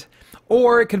respond.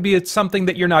 Or it could be something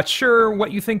that you're not sure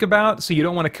what you think about, so you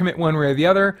don't want to commit one way or the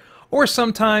other. Or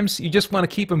sometimes you just want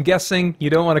to keep them guessing. You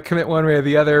don't want to commit one way or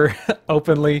the other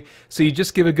openly, so you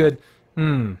just give a good,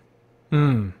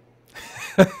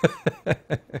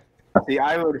 See,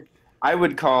 I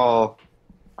would call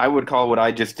what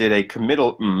I just did a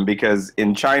committal because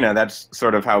in China that's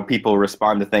sort of how people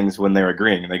respond to things when they're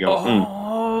agreeing. They go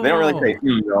They don't really say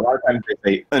though. A lot of times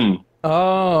they say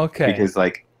Oh, okay. because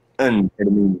like it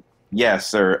means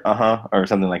yes or or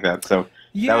something like that. So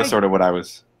Yeah, that was sort of what I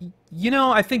was.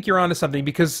 I think you're onto something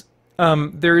because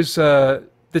there's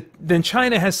then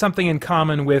China has something in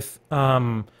common with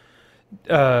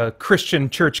Christian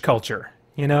church culture.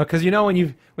 Because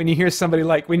when you hear somebody,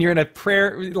 like when you're in a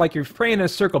prayer, like you're praying in a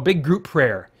circle, big group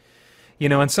prayer,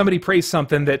 and somebody prays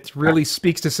something that really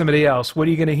speaks to somebody else, what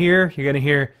are you going to hear? You're going to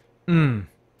hear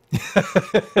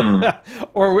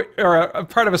or a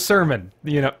part of a sermon,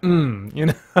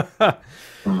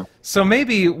 So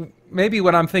maybe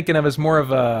what I'm thinking of is more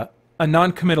of a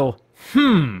non-committal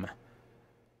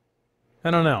I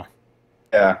don't know.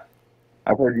 Yeah,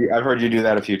 I've heard you do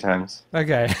that a few times.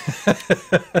 Okay.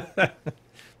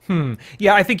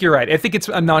 Yeah, I think you're right. I think it's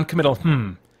a non-committal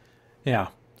Yeah.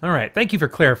 All right. Thank you for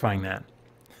clarifying that.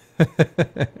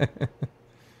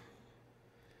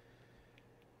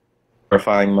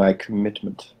 Verifying my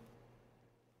commitment.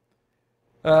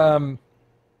 Well,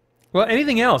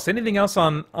 anything else? Anything else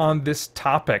on this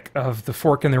topic of the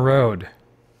fork in the road?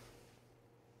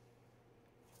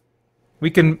 We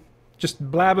can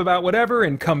just blab about whatever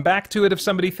and come back to it if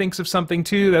somebody thinks of something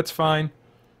too. That's fine.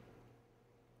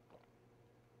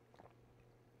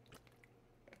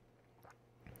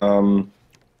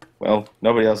 Well,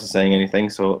 nobody else is saying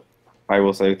anything, so I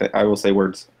will say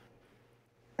words.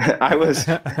 I was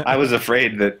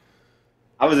afraid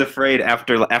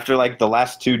after like the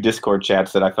last two Discord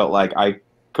chats that I felt like I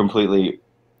completely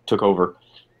took over.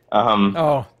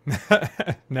 Oh,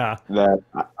 nah. That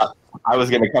I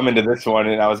was going to come into this one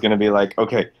and I was going to be like,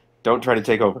 okay, don't try to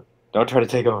take over. Don't try to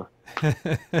take over.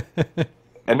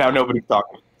 And now nobody's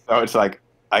talking. So it's like,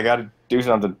 I got to do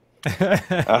something.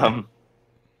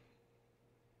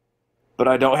 But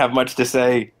I don't have much to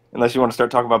say unless you want to start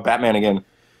talking about Batman again.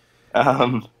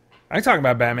 I can talk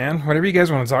about Batman. Whatever you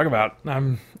guys want to talk about.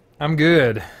 I'm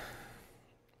good.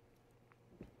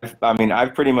 I mean,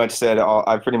 I've pretty much said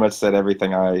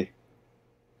everything I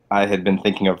had been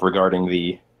thinking of regarding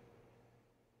the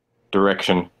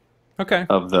direction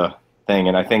of the thing,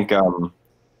 and I think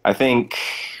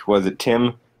was it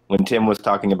Tim when Tim was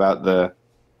talking about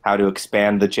how to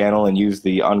expand the channel and use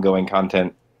the ongoing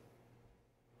content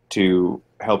to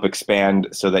help expand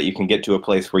so that you can get to a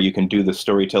place where you can do the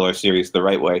storyteller series the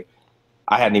right way.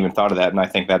 I hadn't even thought of that, and I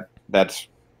think that's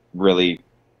really,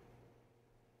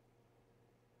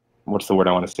 what's the word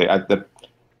I want to say?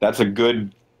 That's a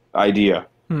good idea,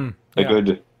 a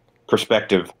good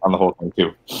perspective on the whole thing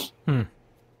too.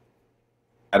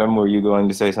 Adam, were you going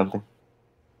to say something?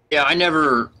 Yeah, I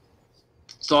never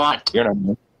thought You're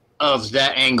not. of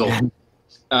that angle.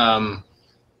 The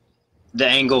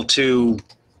angle to,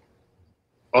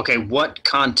 okay, what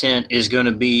content is going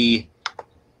to be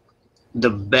the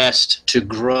best to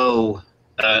grow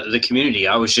the community?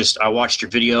 I watched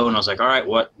your video and I was like, all right,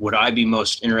 what would I be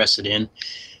most interested in?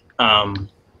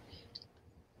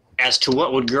 As to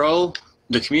what would grow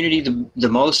the community the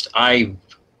most, I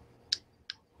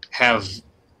have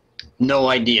no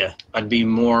idea. I'd be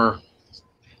more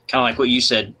kind of like what you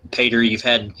said, Pater. You've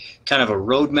had kind of a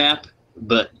roadmap,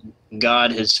 but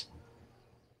God has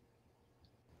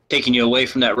taken you away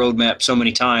from that roadmap so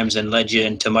many times and led you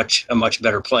into a much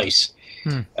better place.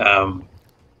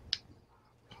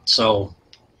 So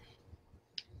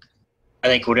I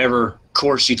think whatever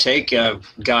course you take,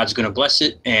 God's going to bless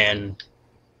it and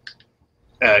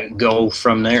go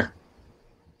from there.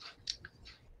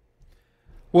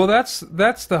 Well, that's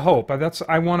the hope.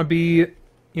 I want to be,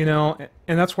 and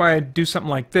that's why I do something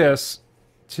like this,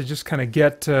 to just kind of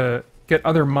get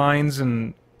other minds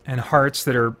and hearts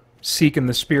that are seeking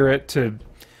the Spirit to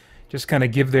just kind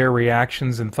of give their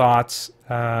reactions and thoughts.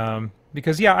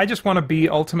 Because I just want to be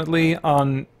ultimately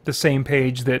on the same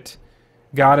page that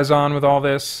God is on with all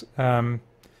this. And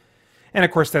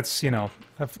of course that's,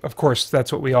 of course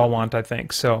that's what we all want, I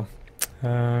think. So,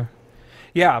 but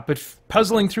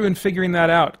puzzling through and figuring that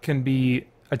out can be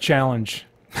a challenge.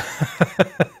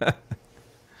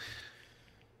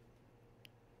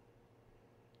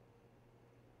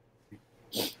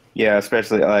 Yeah,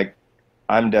 especially like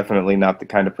I'm definitely not the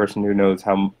kind of person who knows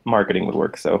how marketing would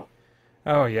work. So.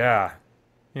 Oh yeah.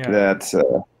 That's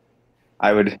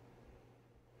I would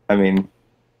I mean,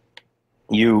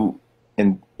 you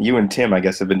and Tim, I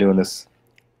guess, have been doing this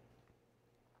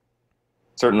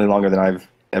certainly longer than I've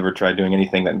ever tried doing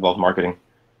anything that involved marketing,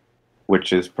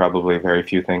 which is probably very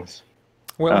few things.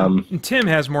 Well, Tim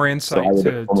has more insight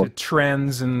so to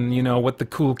trends and, you know, what the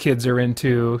cool kids are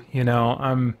into. You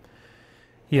know,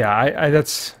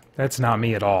 that's not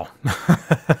me at all.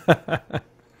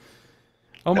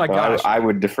 Oh my gosh. I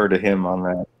would defer to him on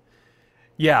that.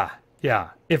 Yeah,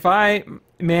 yeah. If I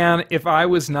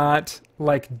was not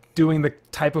like doing the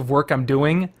type of work I'm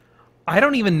doing, I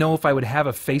don't even know if I would have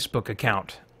a Facebook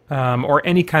account or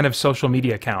any kind of social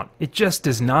media account. It just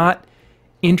does not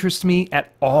interest me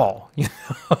at all. You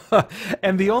know?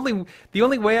 And the only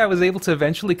way I was able to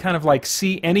eventually kind of like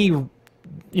see any,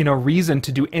 you know, reason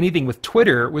to do anything with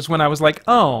Twitter was when I was like,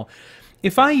 oh,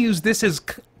 if I use this as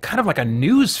kind of like a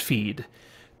news feed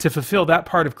to fulfill that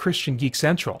part of Christian Geek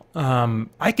Central,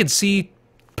 I could see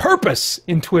purpose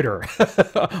in Twitter.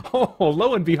 Oh,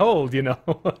 lo and behold, you know.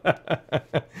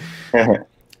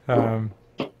 Oh,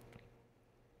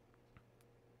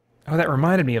 that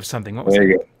reminded me of something. What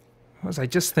was I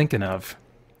just thinking of?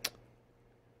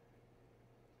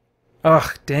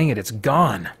 Ugh, dang it, it's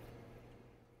gone.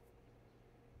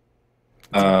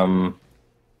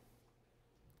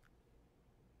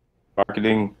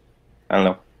 Marketing, I don't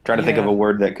know. Trying to think of a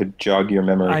word that could jog your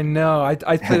memory. I know. I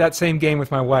play that same game with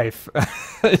my wife.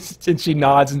 And she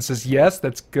nods and says, yes,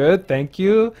 that's good. Thank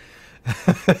you.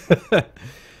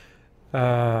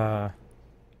 I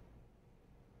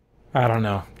don't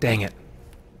know. Dang it.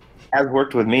 Has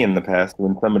worked with me in the past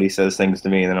when somebody says things to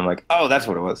me and then I'm like, oh, that's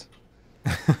what it was.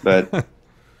 But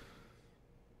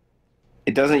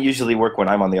it doesn't usually work when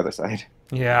I'm on the other side.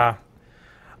 Yeah.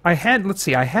 I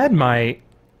had my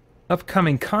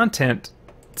upcoming content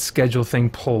schedule thing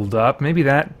pulled up. Maybe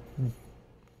that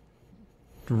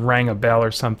rang a bell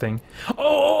or something.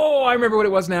 Oh, I remember what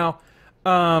it was now.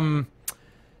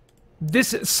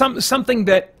 This is something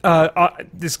that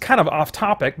is kind of off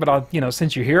topic, but I'll, you know,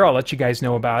 since you're here, I'll let you guys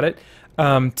know about it.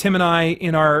 Tim and I,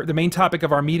 the main topic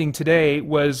of our meeting today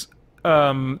was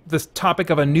the topic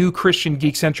of a new Christian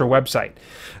Geek Central website,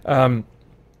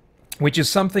 which is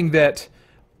something that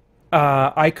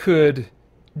I could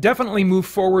definitely move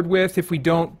forward with if we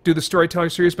don't do the Storyteller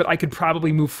series, but I could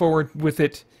probably move forward with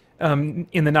it in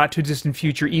the not too distant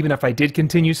future, even if I did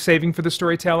continue saving for the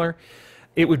Storyteller.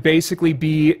 It would basically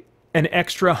be an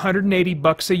extra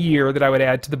 $180 a year that I would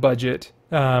add to the budget,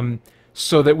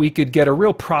 so that we could get a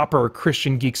real proper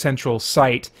Christian Geek Central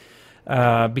site.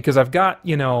 Because I've got,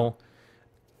 you know,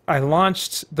 I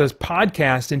launched the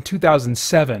podcast in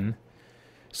 2007,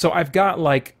 so I've got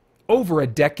like over a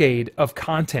decade of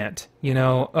content, you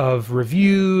know, of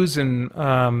reviews and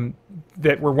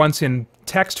that were once in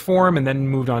text form and then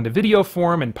moved on to video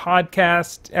form and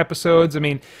podcast episodes. I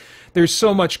mean, there's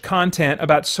so much content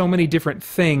about so many different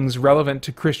things relevant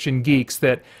to Christian geeks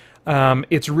that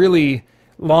it's really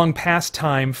long past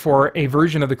time for a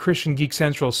version of the Christian Geek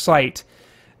Central site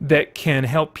that can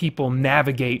help people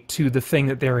navigate to the thing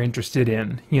that they're interested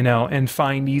in, you know, and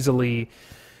find easily,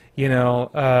 you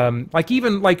know, like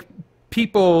even like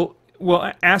people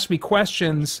will ask me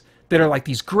questions that are like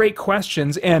these great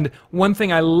questions, and one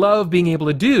thing I love being able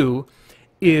to do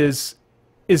is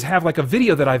have like a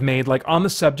video that I've made like on the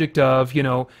subject of, you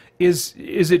know, is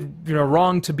it, you know,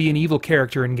 wrong to be an evil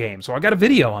character in games? So I got a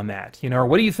video on that, you know, or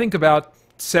what do you think about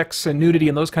sex and nudity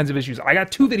and those kinds of issues? I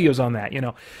got 2 videos on that, you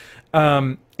know.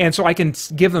 And so I can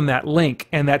give them that link,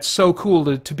 and that's so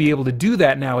cool to be able to do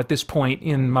that now at this point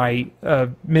in my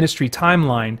ministry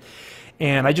timeline.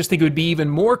 And I just think it would be even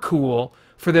more cool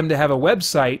for them to have a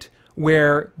website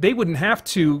where they wouldn't have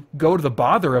to go to the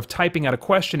bother of typing out a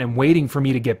question and waiting for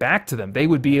me to get back to them. They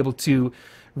would be able to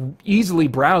easily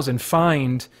browse and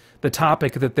find the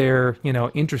topic that they're, you know,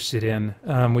 interested in,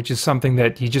 which is something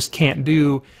that you just can't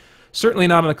do. Certainly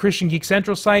not on the Christian Geek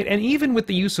Central site, and even with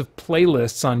the use of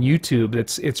playlists on YouTube,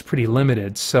 it's pretty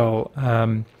limited. So,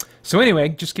 so anyway,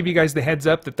 just give you guys the heads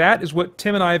up that is what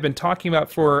Tim and I have been talking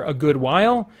about for a good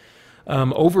while,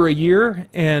 over a year,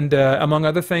 and among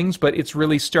other things. But it's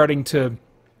really starting to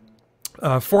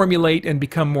formulate and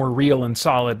become more real and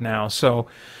solid now. So,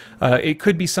 it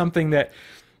could be something that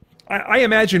I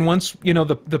imagine once, you know,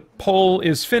 the poll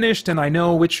is finished and I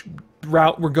know which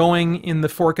route we're going in the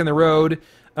fork in the road.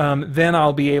 Then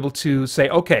I'll be able to say,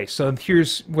 okay, so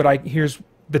here's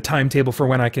the timetable for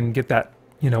when I can get that,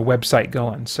 you know, website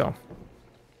going. So,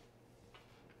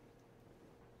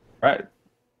 right.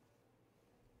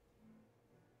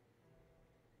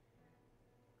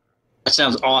 That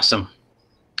sounds awesome.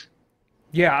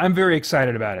 Yeah, I'm very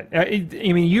excited about it. I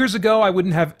mean, years ago, I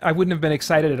wouldn't have been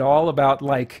excited at all about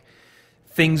like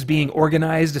things being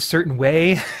organized a certain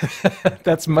way.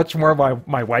 That's much more of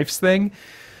my wife's thing.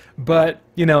 But,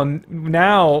 you know,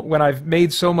 now when I've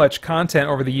made so much content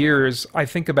over the years, I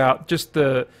think about just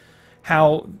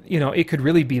how, you know, it could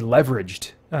really be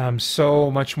leveraged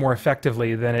so much more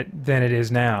effectively than it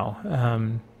is now.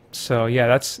 So yeah,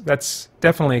 that's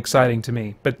definitely exciting to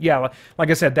me. But yeah, like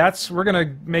I said, we're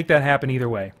gonna make that happen either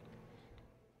way.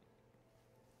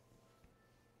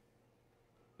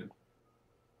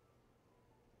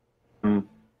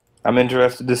 I'm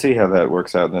interested to see how that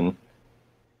works out then.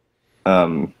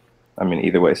 I mean,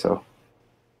 either way, so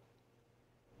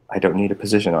I don't need a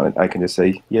position on it. I can just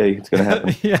say, yay, it's going to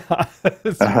happen.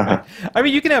 Yeah. I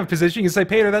mean, you can have a position. You can say,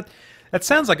 Peter, that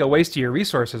sounds like a waste of your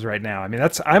resources right now. I mean,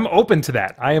 I'm open to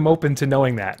that. I am open to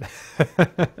knowing that.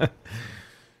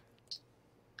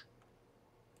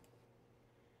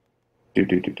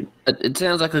 It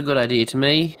sounds like a good idea to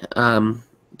me.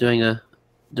 Doing an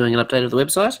update of the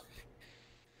website.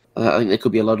 I think there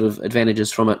could be a lot of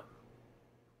advantages from it,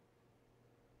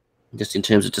 just in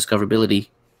terms of discoverability.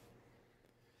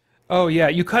 Oh yeah,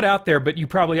 you cut out there, but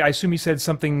I assume you said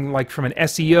something like from an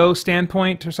SEO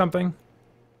standpoint or something.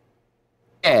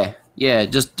 Yeah,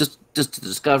 just the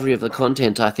discovery of the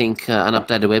content. I think an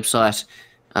updated website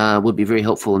would be very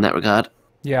helpful in that regard.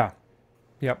 Yeah.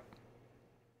 Yep.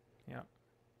 Yeah.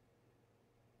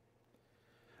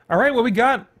 All right. Well, we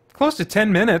got close to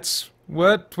 10 minutes.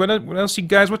 What else, you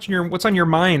guys? What's on your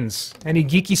minds? Any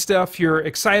geeky stuff you're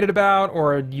excited about,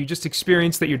 or you just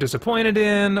experienced that you're disappointed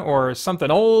in, or something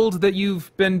old that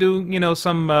you've been doing? You know,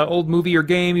 some old movie or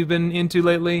game you've been into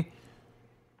lately.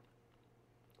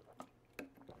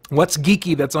 What's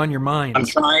geeky that's on your mind?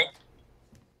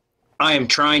 I am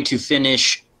trying to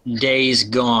finish Days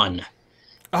Gone.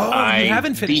 Oh, you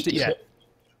haven't finished it yet.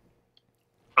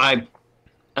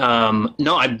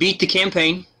 No, I beat the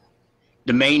campaign,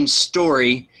 the main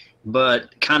story,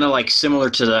 but kind of like similar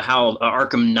to how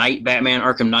Batman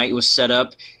Arkham Knight was set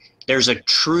up. There's a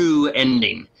true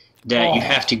ending that you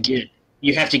have to get.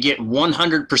 You have to get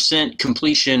 100%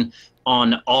 completion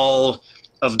on all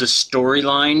of the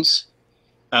storylines,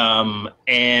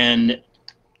 and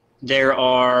there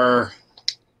are.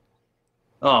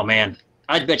 Oh man,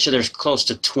 I'd bet you there's close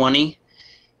to 20,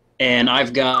 and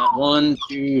I've got 1,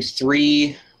 2,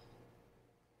 3.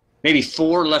 Maybe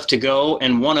 4 left to go,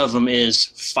 and one of them is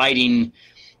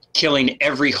killing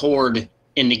every horde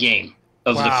in the game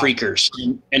of the Freakers.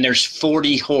 And there's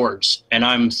 40 hordes, and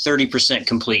I'm 30%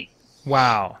 complete.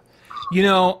 Wow. You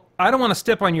know, I don't want to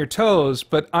step on your toes,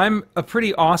 but I'm a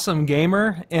pretty awesome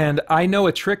gamer, and I know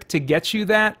a trick to get you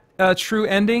that true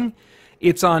ending.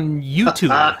 It's on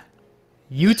YouTube.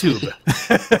 YouTube.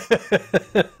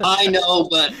 I know,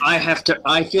 but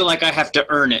I feel like I have to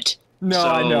earn it. No, so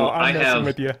I know. I'm messing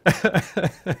with you.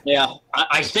 Yeah,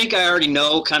 I think I already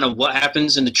know kind of what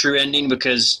happens in the true ending,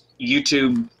 because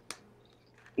YouTube,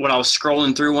 when I was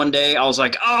scrolling through one day, I was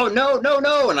like, oh,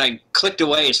 no, and I clicked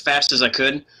away as fast as I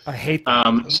could. I hate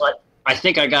that. So I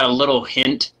think I got a little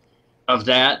hint of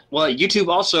that. Well, YouTube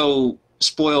also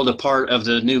spoiled a part of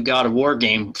the new God of War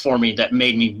game for me that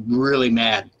made me really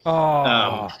mad.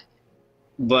 Oh.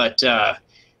 But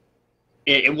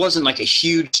it wasn't like a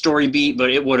huge story beat, but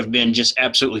it would have been just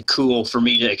absolutely cool for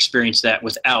me to experience that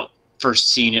without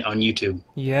first seeing it on YouTube.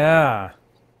 Yeah.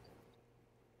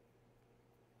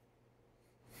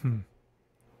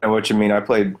 I know what you mean.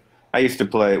 I used to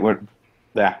play.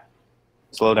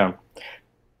 Slow down.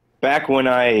 Back when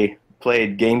I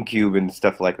played GameCube and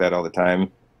stuff like that all the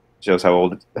time, shows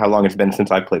how long it's been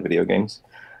since I played video games.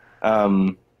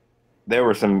 There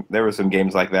were some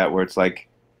games like that where it's like,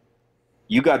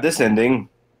 you got this ending,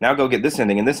 now go get this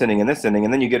ending and this ending and this ending,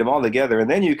 and then you get them all together, and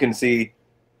then you can see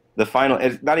the final.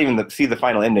 It's not even see the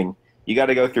final ending. You got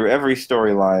to go through every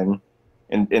storyline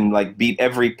and like beat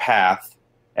every path,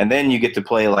 and then you get to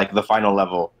play like the final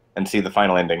level and see the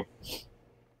final ending.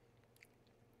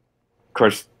 Of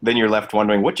course, then you're left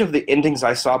wondering which of the endings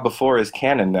I saw before is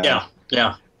canon now.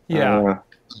 Yeah.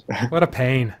 What a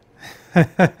pain.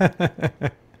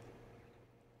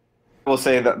 I will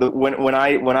say that when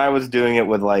I was doing it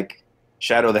with like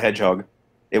Shadow the Hedgehog,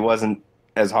 it wasn't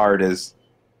as hard as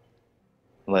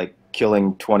like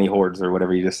killing 20 hordes or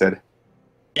whatever you just said.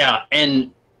 Yeah,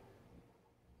 and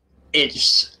I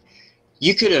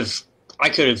could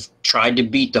have tried to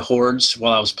beat the hordes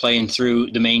while I was playing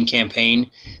through the main campaign,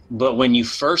 but when you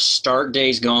first start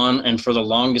Days Gone, and for the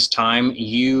longest time,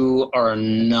 you are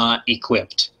not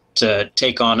equipped to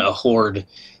take on a horde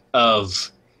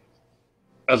of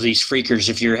these freakers.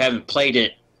 If you haven't played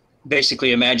it,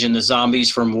 basically imagine the zombies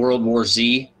from World War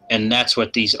Z, and that's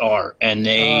what these are. And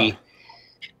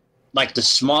like the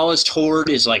smallest horde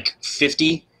is like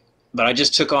 50, but I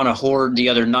just took on a horde the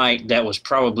other night that was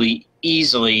probably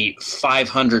easily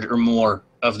 500 or more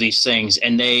of these things,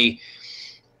 and they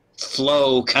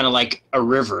flow kind of like a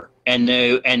river.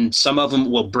 And some of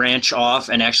them will branch off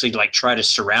and actually like try to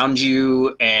surround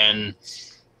you, and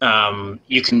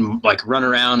you can like run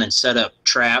around and set up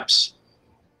traps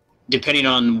depending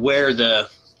on where the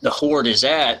horde is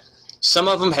at. Some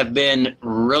of them have been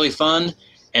really fun,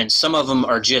 and some of them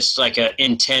are just like a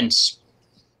intense,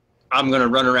 I'm going to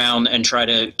run around and try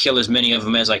to kill as many of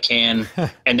them as I can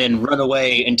and then run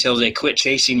away until they quit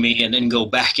chasing me and then go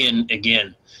back in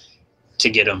again to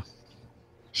get them.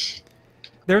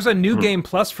 There's a new game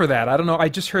plus for that. I don't know. I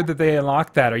just heard that they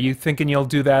unlocked that. Are you thinking you'll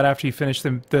do that after you finish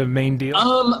the main deal?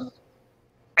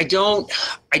 I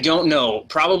don't know.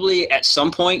 Probably at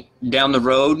some point down the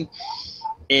road.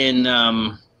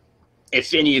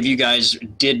 If any of you guys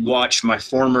did watch my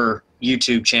former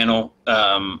YouTube channel,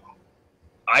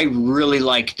 I really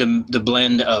like the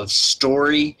blend of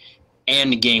story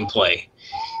and gameplay.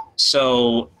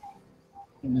 So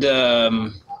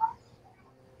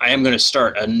I am going to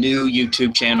start a new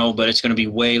YouTube channel, but it's going to be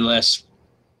way less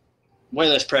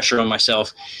pressure on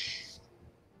myself.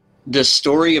 The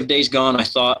story of Days Gone, I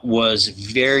thought, was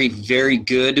very, very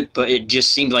good, but it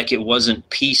just seemed like it wasn't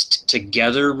pieced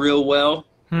together real well.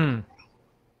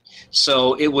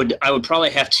 So I would probably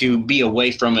have to be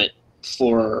away from it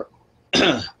for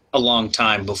a long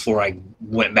time before I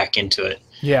went back into it.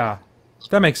 Yeah,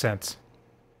 that makes sense.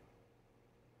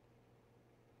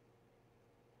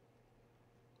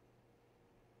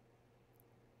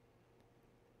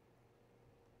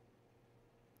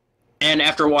 And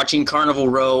after watching Carnival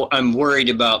Row, I'm worried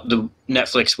about the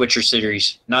Netflix Witcher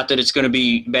series. Not that it's going to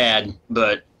be bad,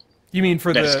 but... You mean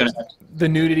for the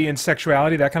nudity and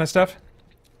sexuality, that kind of stuff?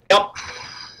 Yep.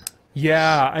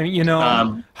 Yeah, I mean,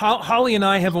 Holly and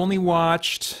I have only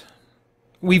watched...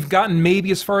 We've gotten maybe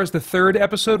as far as the 3rd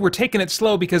episode. We're taking it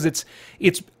slow because it's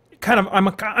kind of... I'm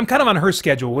kind of on her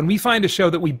schedule. When we find a show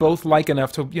that we both like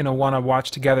enough to, want to watch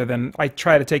together, then I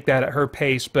try to take that at her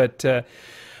pace, but...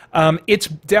 it's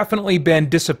definitely been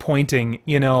disappointing,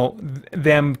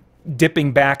 them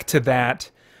dipping back to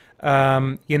that.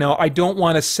 I don't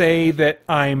want to say that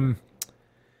I'm,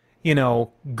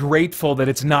 grateful that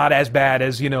it's not as bad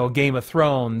as, Game of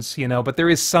Thrones, but there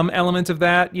is some element of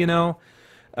that,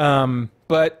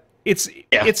 but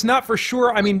it's not for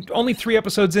sure. I mean, only 3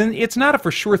 episodes in, it's not a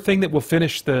for sure thing that will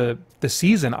finish the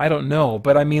season. I don't know.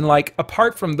 But I mean, like,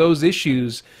 apart from those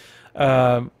issues,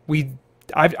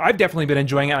 I've definitely been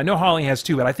enjoying it. I know Holly has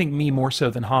too, but I think me more so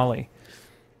than Holly.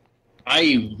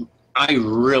 I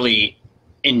really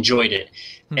enjoyed it.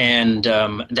 And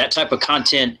that type of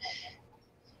content,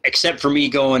 except for me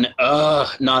going,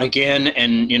 not again,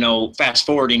 and, fast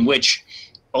forwarding, which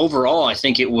overall I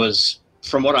think it was,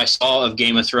 from what I saw of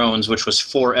Game of Thrones, which was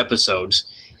 4 episodes,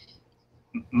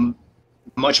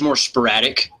 much more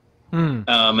sporadic.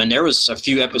 And there was a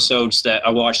few episodes that I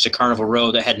watched at Carnival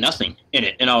Row that had nothing in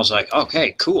it, and I was like,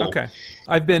 okay, cool. Okay.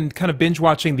 I've been kind of binge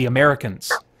watching The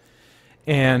Americans,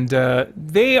 and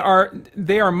they are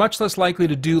much less likely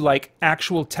to do like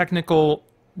actual technical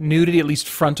nudity, at least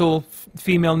frontal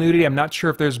female nudity. I'm not sure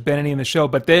if there's been any in the show,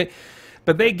 but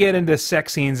they get into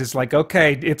sex scenes. It's like,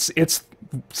 okay, it's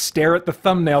stare at the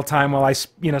thumbnail time while I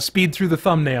speed through the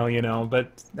thumbnail,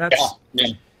 but that's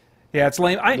yeah, it's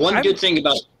lame. Good thing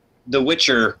about The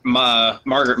Witcher,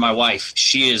 Margaret, my wife,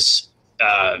 she's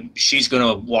going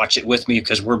to watch it with me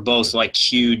because we're both like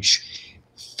huge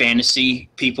fantasy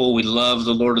people. We love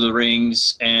the Lord of the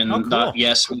Rings, and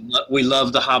we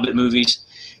love the Hobbit movies.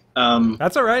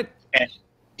 That's all right. And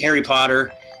Harry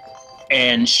Potter,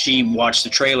 and she watched the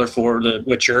trailer for The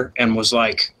Witcher and was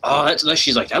like,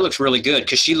 she's like, that looks really good,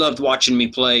 because she loved watching me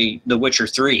play The Witcher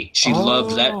 3. She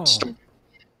loved that story.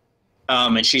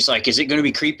 And she's like, is it going to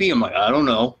be creepy? I'm like, I don't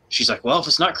know. She's like, well, if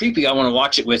it's not creepy, I want to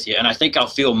watch it with you. And I think I'll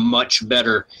feel much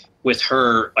better with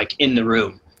her, like, in the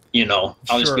room, I'll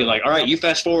just be like, all right, you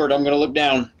fast forward. I'm going to look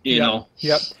down, you know.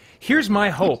 Yep. Here's my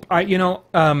hope. I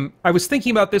was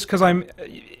thinking about this because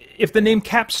if the name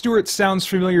Cap Stewart sounds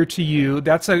familiar to you,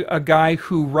 that's a guy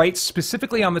who writes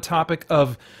specifically on the topic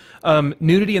of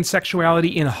nudity and sexuality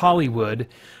in Hollywood.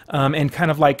 And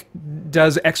kind of like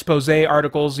does expose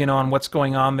articles, on what's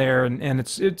going on there, and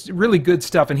it's really good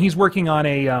stuff. And he's working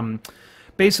on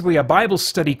basically a Bible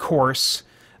study course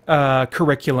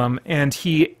curriculum, and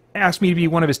he asked me to be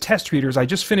one of his test readers. I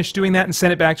just finished doing that and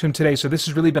sent it back to him today, so this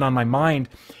has really been on my mind.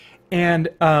 And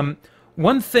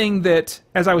one thing that,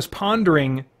 as I was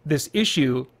pondering this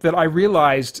issue, that I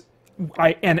realized,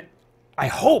 I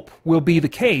hope will be the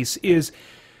case, is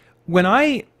when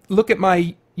I look at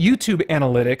my YouTube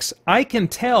analytics, I can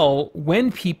tell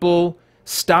when people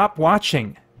stop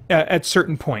watching at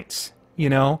certain points, you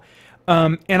know?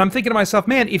 And I'm thinking to myself,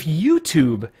 man, if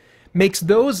YouTube makes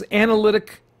those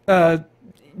analytic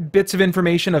bits of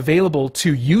information available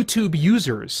to YouTube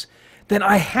users, then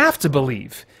I have to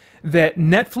believe that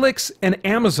Netflix and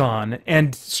Amazon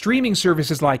and streaming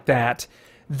services like that,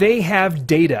 they have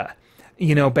data,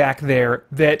 you know, back there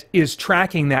that is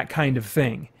tracking that kind of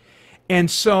thing. And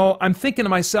so I'm thinking to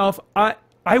myself, I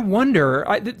wonder,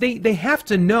 they have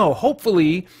to know,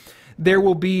 hopefully there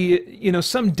will be, you know,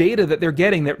 some data that they're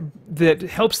getting that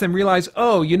helps them realize,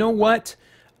 oh, you know what,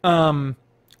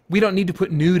 we don't need to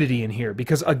put nudity in here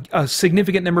because a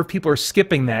significant number of people are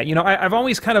skipping that. You know, I've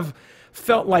always kind of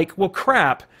felt like, well,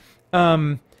 crap,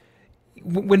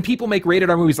 when people make rated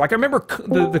R movies, like I remember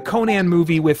the Conan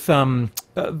movie with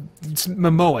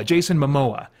Momoa, Jason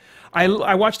Momoa.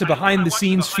 I watched a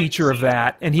behind-the-scenes feature of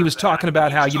that, and he was talking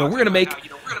about how, you know, we're going to make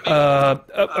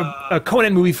a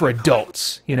Conan movie for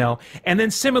adults, you know. And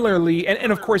then similarly,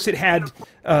 and of course it had,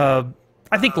 I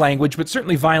think, language, but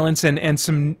certainly violence and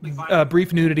some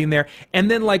brief nudity in there. And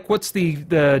then, like, what's the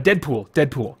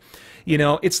Deadpool. You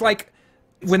know, it's like,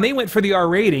 when they went for the R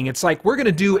rating, it's like, we're going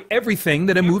to do everything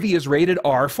that a movie is rated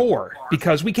R for,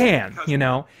 because we can, you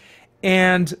know.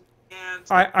 And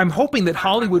I'm hoping that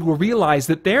Hollywood will realize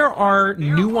that there are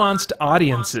nuanced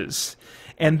audiences,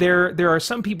 and there are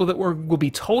some people that will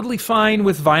be totally fine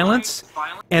with violence,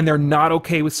 and they're not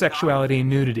okay with sexuality and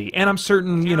nudity. And I'm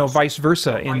certain, you know, vice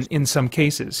versa in some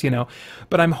cases, you know.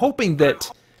 But I'm hoping that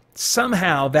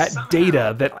somehow that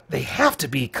data that they have to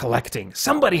be collecting,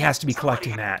 somebody has to be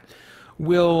collecting that,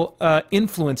 will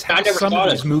influence how some of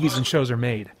these movies and shows are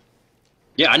made.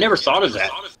 Yeah, I never thought of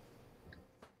that.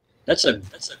 That's a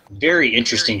very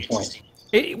interesting point.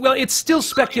 Well, it's still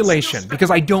speculation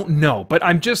because I don't know, but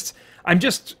I'm just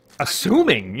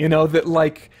assuming, you know, that,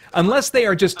 like, unless they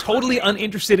are just totally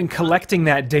uninterested in collecting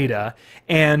that data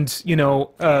and, you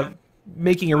know,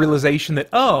 making a realization that,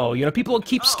 oh, you know, people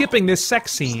keep skipping this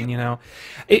sex scene, you know,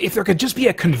 if there could just be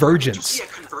a convergence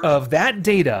of that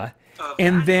data.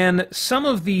 And then some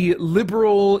of the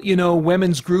liberal, you know,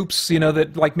 women's groups, you know,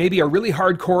 that, like, maybe are really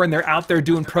hardcore and they're out there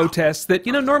doing protests that,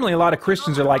 you know, normally a lot of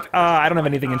Christians are like, I don't have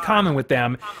anything in common with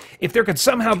them. If there could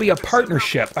somehow be a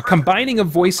partnership, a combining of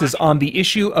voices on the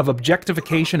issue of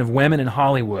objectification of women in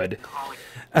Hollywood,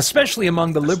 especially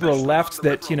among the liberal left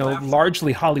that, you know,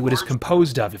 largely Hollywood is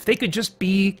composed of, if they could just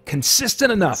be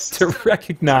consistent enough to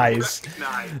recognize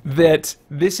that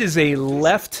this is a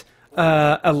leftist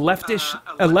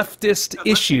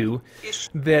issue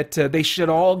that they should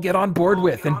all get on board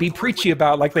with and be preachy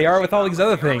about, like they are with all these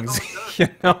other things, you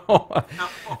know,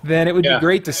 then it would be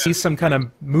great to see some kind of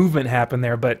movement happen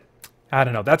there. But I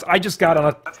don't know. I just got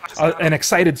on an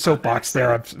excited soapbox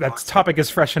there. That topic is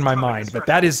fresh in my mind, but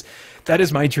that is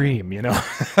my dream, you know.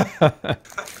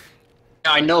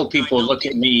 I know people look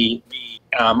at me.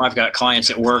 I've got clients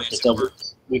at work that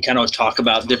we kind of talk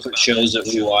about different shows that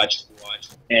we watch.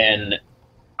 And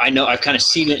I know I've kind of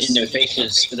seen it in their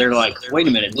faces. They're like, "Wait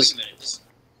a minute,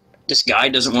 this guy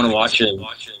doesn't want to watch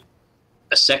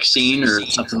a sex scene or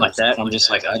something like that." I'm just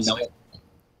like, I know,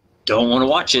 don't want to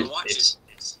watch it.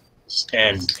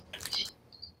 And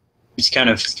it's kind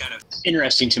of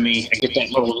interesting to me. I get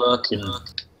that little look, and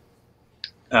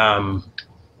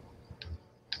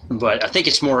but I think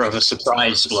it's more of a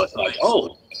surprise look, like,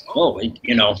 oh,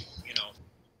 you know.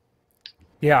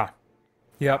 Yeah.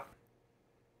 Yep.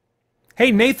 Hey,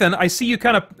 Nathan, I see you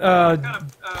kind of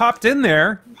popped in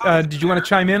there. Did you want to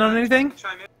chime in on anything?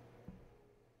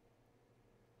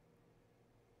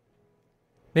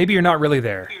 Maybe you're not really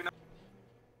there.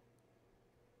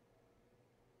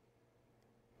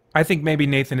 I think maybe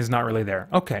Nathan is not really there.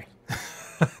 Okay.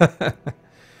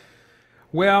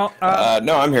 Well...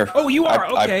 no, I'm here. Oh, you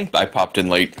are? Okay. I popped in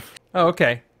late. Oh,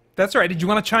 okay. That's all right. Did you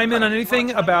want to chime in on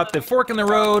anything about the fork in the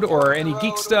road or any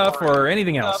geek stuff or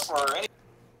anything else?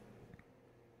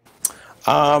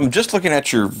 Just looking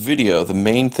at your video, the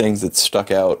main things that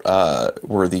stuck out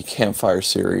were the campfire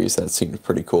series. That seemed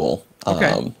pretty cool.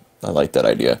 Okay. I like that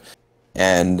idea.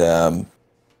 And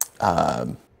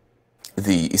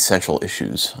the essential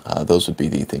issues. Those would be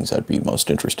the things I'd be most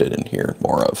interested in hearing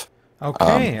more of.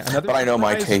 Okay. But I know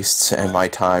my tastes and my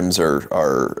times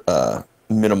are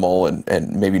minimal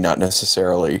and maybe not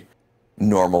necessarily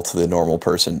normal to the normal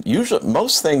person. Usually,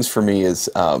 most things for me is...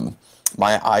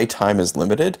 my eye time is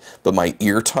limited, but my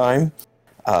ear time,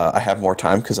 I have more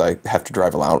time because I have to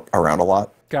drive around a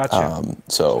lot. Gotcha.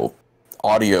 So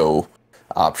audio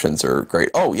options are great.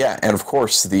 Oh, yeah, and of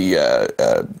course,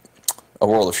 A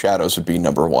World of Shadows would be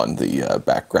number one, the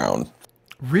background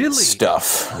Really?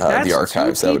 stuff, That's the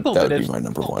archives. two That people would that be have- my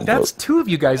number one That's vote. two of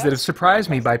you guys that have surprised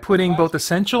me by putting both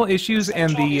essential issues and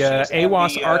the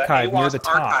AWAS archive near the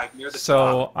top.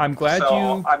 So I'm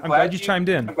glad you chimed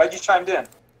in.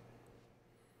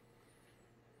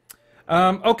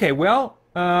 Okay, well,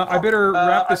 I better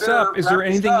wrap this up. Is there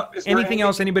anything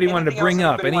else anybody wanted to bring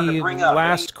up? Any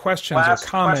last questions or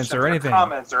comments or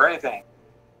anything?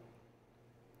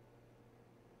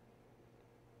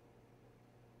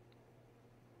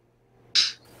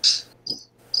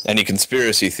 Any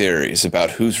conspiracy theories about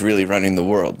who's really running the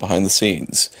world behind the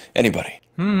scenes? Anybody?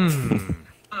 Well,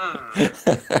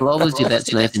 obviously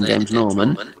that's Nathan James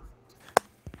Norman.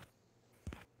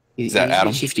 Is that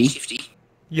Adam? Shifty.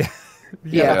 Yeah.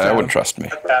 Yeah, I wouldn't trust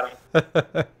me.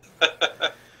 I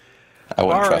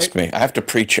wouldn't trust me. I have to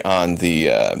preach on the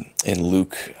in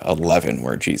Luke 11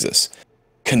 where Jesus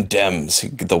condemns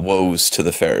the woes to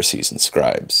the Pharisees and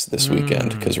scribes this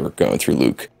weekend because we're going through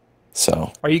Luke.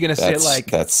 So are you going to say it like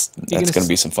that's going to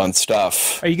be some fun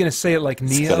stuff. Are you going to say it like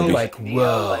Neo, like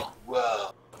whoa,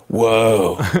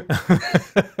 whoa,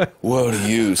 woe to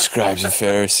you, scribes and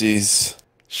Pharisees!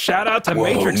 Shout out to Whoa,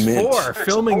 Matrix Mint. 4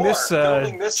 filming this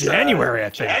January, I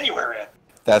think.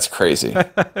 That's crazy.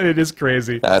 It is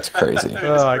crazy. That's crazy.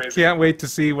 Oh, I can't wait to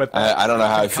see what. I don't know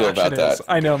how I feel about that.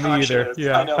 I know, me either.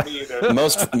 Yeah.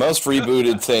 Most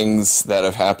rebooted things that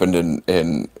have happened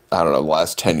in I don't know the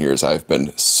last 10 years I've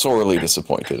been sorely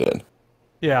disappointed in.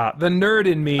 Yeah, the nerd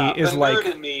in me is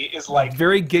like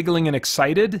very giggling and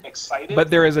excited, but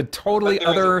there is a totally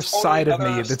other side of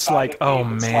me that's like, oh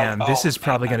man, this is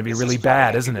probably going to be really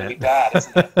bad, isn't it?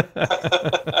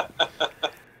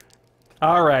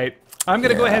 All right. I'm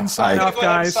going to go ahead and sign off,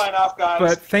 guys.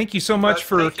 But thank you so much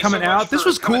for coming out. This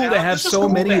was cool to have so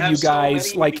many of you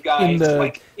guys like in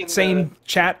the same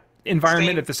chat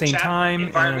environment at the same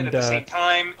time, and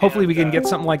hopefully we can get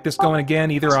something like this going again,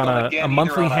 either on a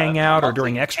monthly hangout or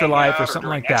during Extra Life or something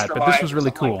like that. But this was really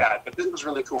cool.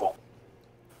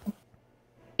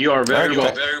 You are very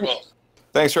well.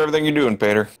 Thanks for everything you're doing,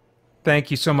 Peter.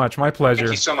 Thank you so much. My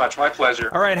pleasure.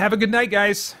 All right, have a good night,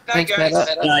 guys. Thanks, Peter.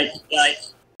 Night.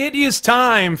 It is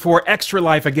time for Extra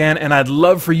Life again, and I'd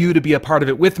love for you to be a part of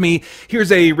it with me.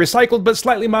 Here's a recycled but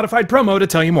slightly modified promo to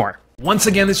tell you more. Once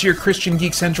again this year, Christian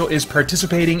Geek Central is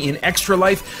participating in Extra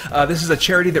Life. This is a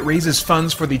charity that raises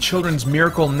funds for the Children's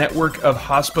Miracle Network of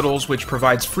Hospitals, which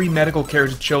provides free medical care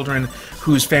to children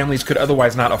whose families could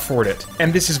otherwise not afford it.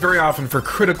 And this is very often for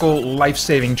critical,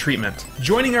 life-saving treatment.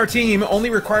 Joining our team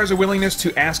only requires a willingness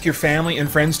to ask your family and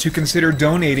friends to consider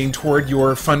donating toward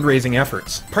your fundraising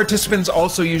efforts. Participants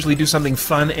also usually do something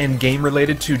fun and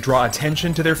game-related to draw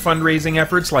attention to their fundraising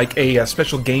efforts, like a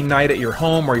special game night at your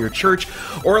home or your church,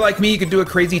 or like me, you could do a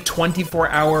crazy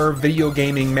 24-hour video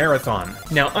gaming marathon.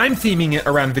 Now, I'm theming it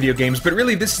around video games, but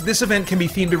really this event can be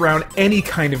themed around any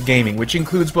kind of gaming, which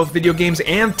includes both video games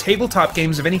and tabletop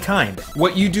games of any kind.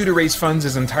 What you do to raise funds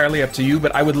is entirely up to you,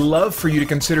 but I would love for you to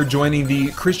consider joining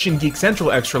the Christian Geek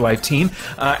Central Extra Life team.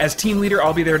 As team leader,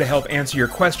 I'll be there to help answer your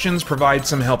questions, provide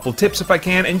some helpful tips if I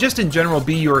can, and just in general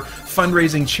be your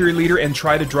fundraising cheerleader and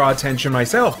try to draw attention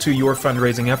myself to your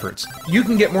fundraising efforts. You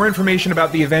can get more information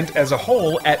about the event as a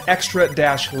whole at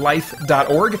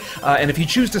extra-life.org, and if you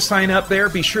choose to sign up there,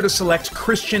 be sure to select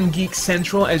Christian Geek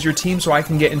Central as your team so I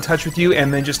can get in touch with you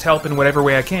and then just help in whatever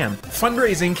way I can.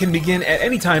 Fundraising can begin at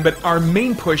any time, but our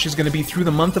main push is going to be through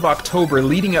the month of October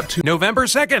leading up to November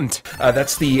 2nd.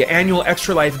 That's the annual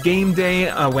Extra Life Game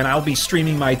Day, when I'll be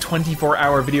streaming my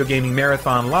 24-hour video gaming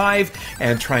marathon live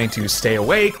and trying to stay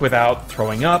awake without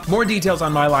throwing up. More details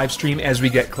on my live stream as we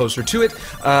get closer to it.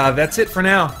 That's it for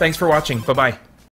now. Thanks for watching. Bye-bye.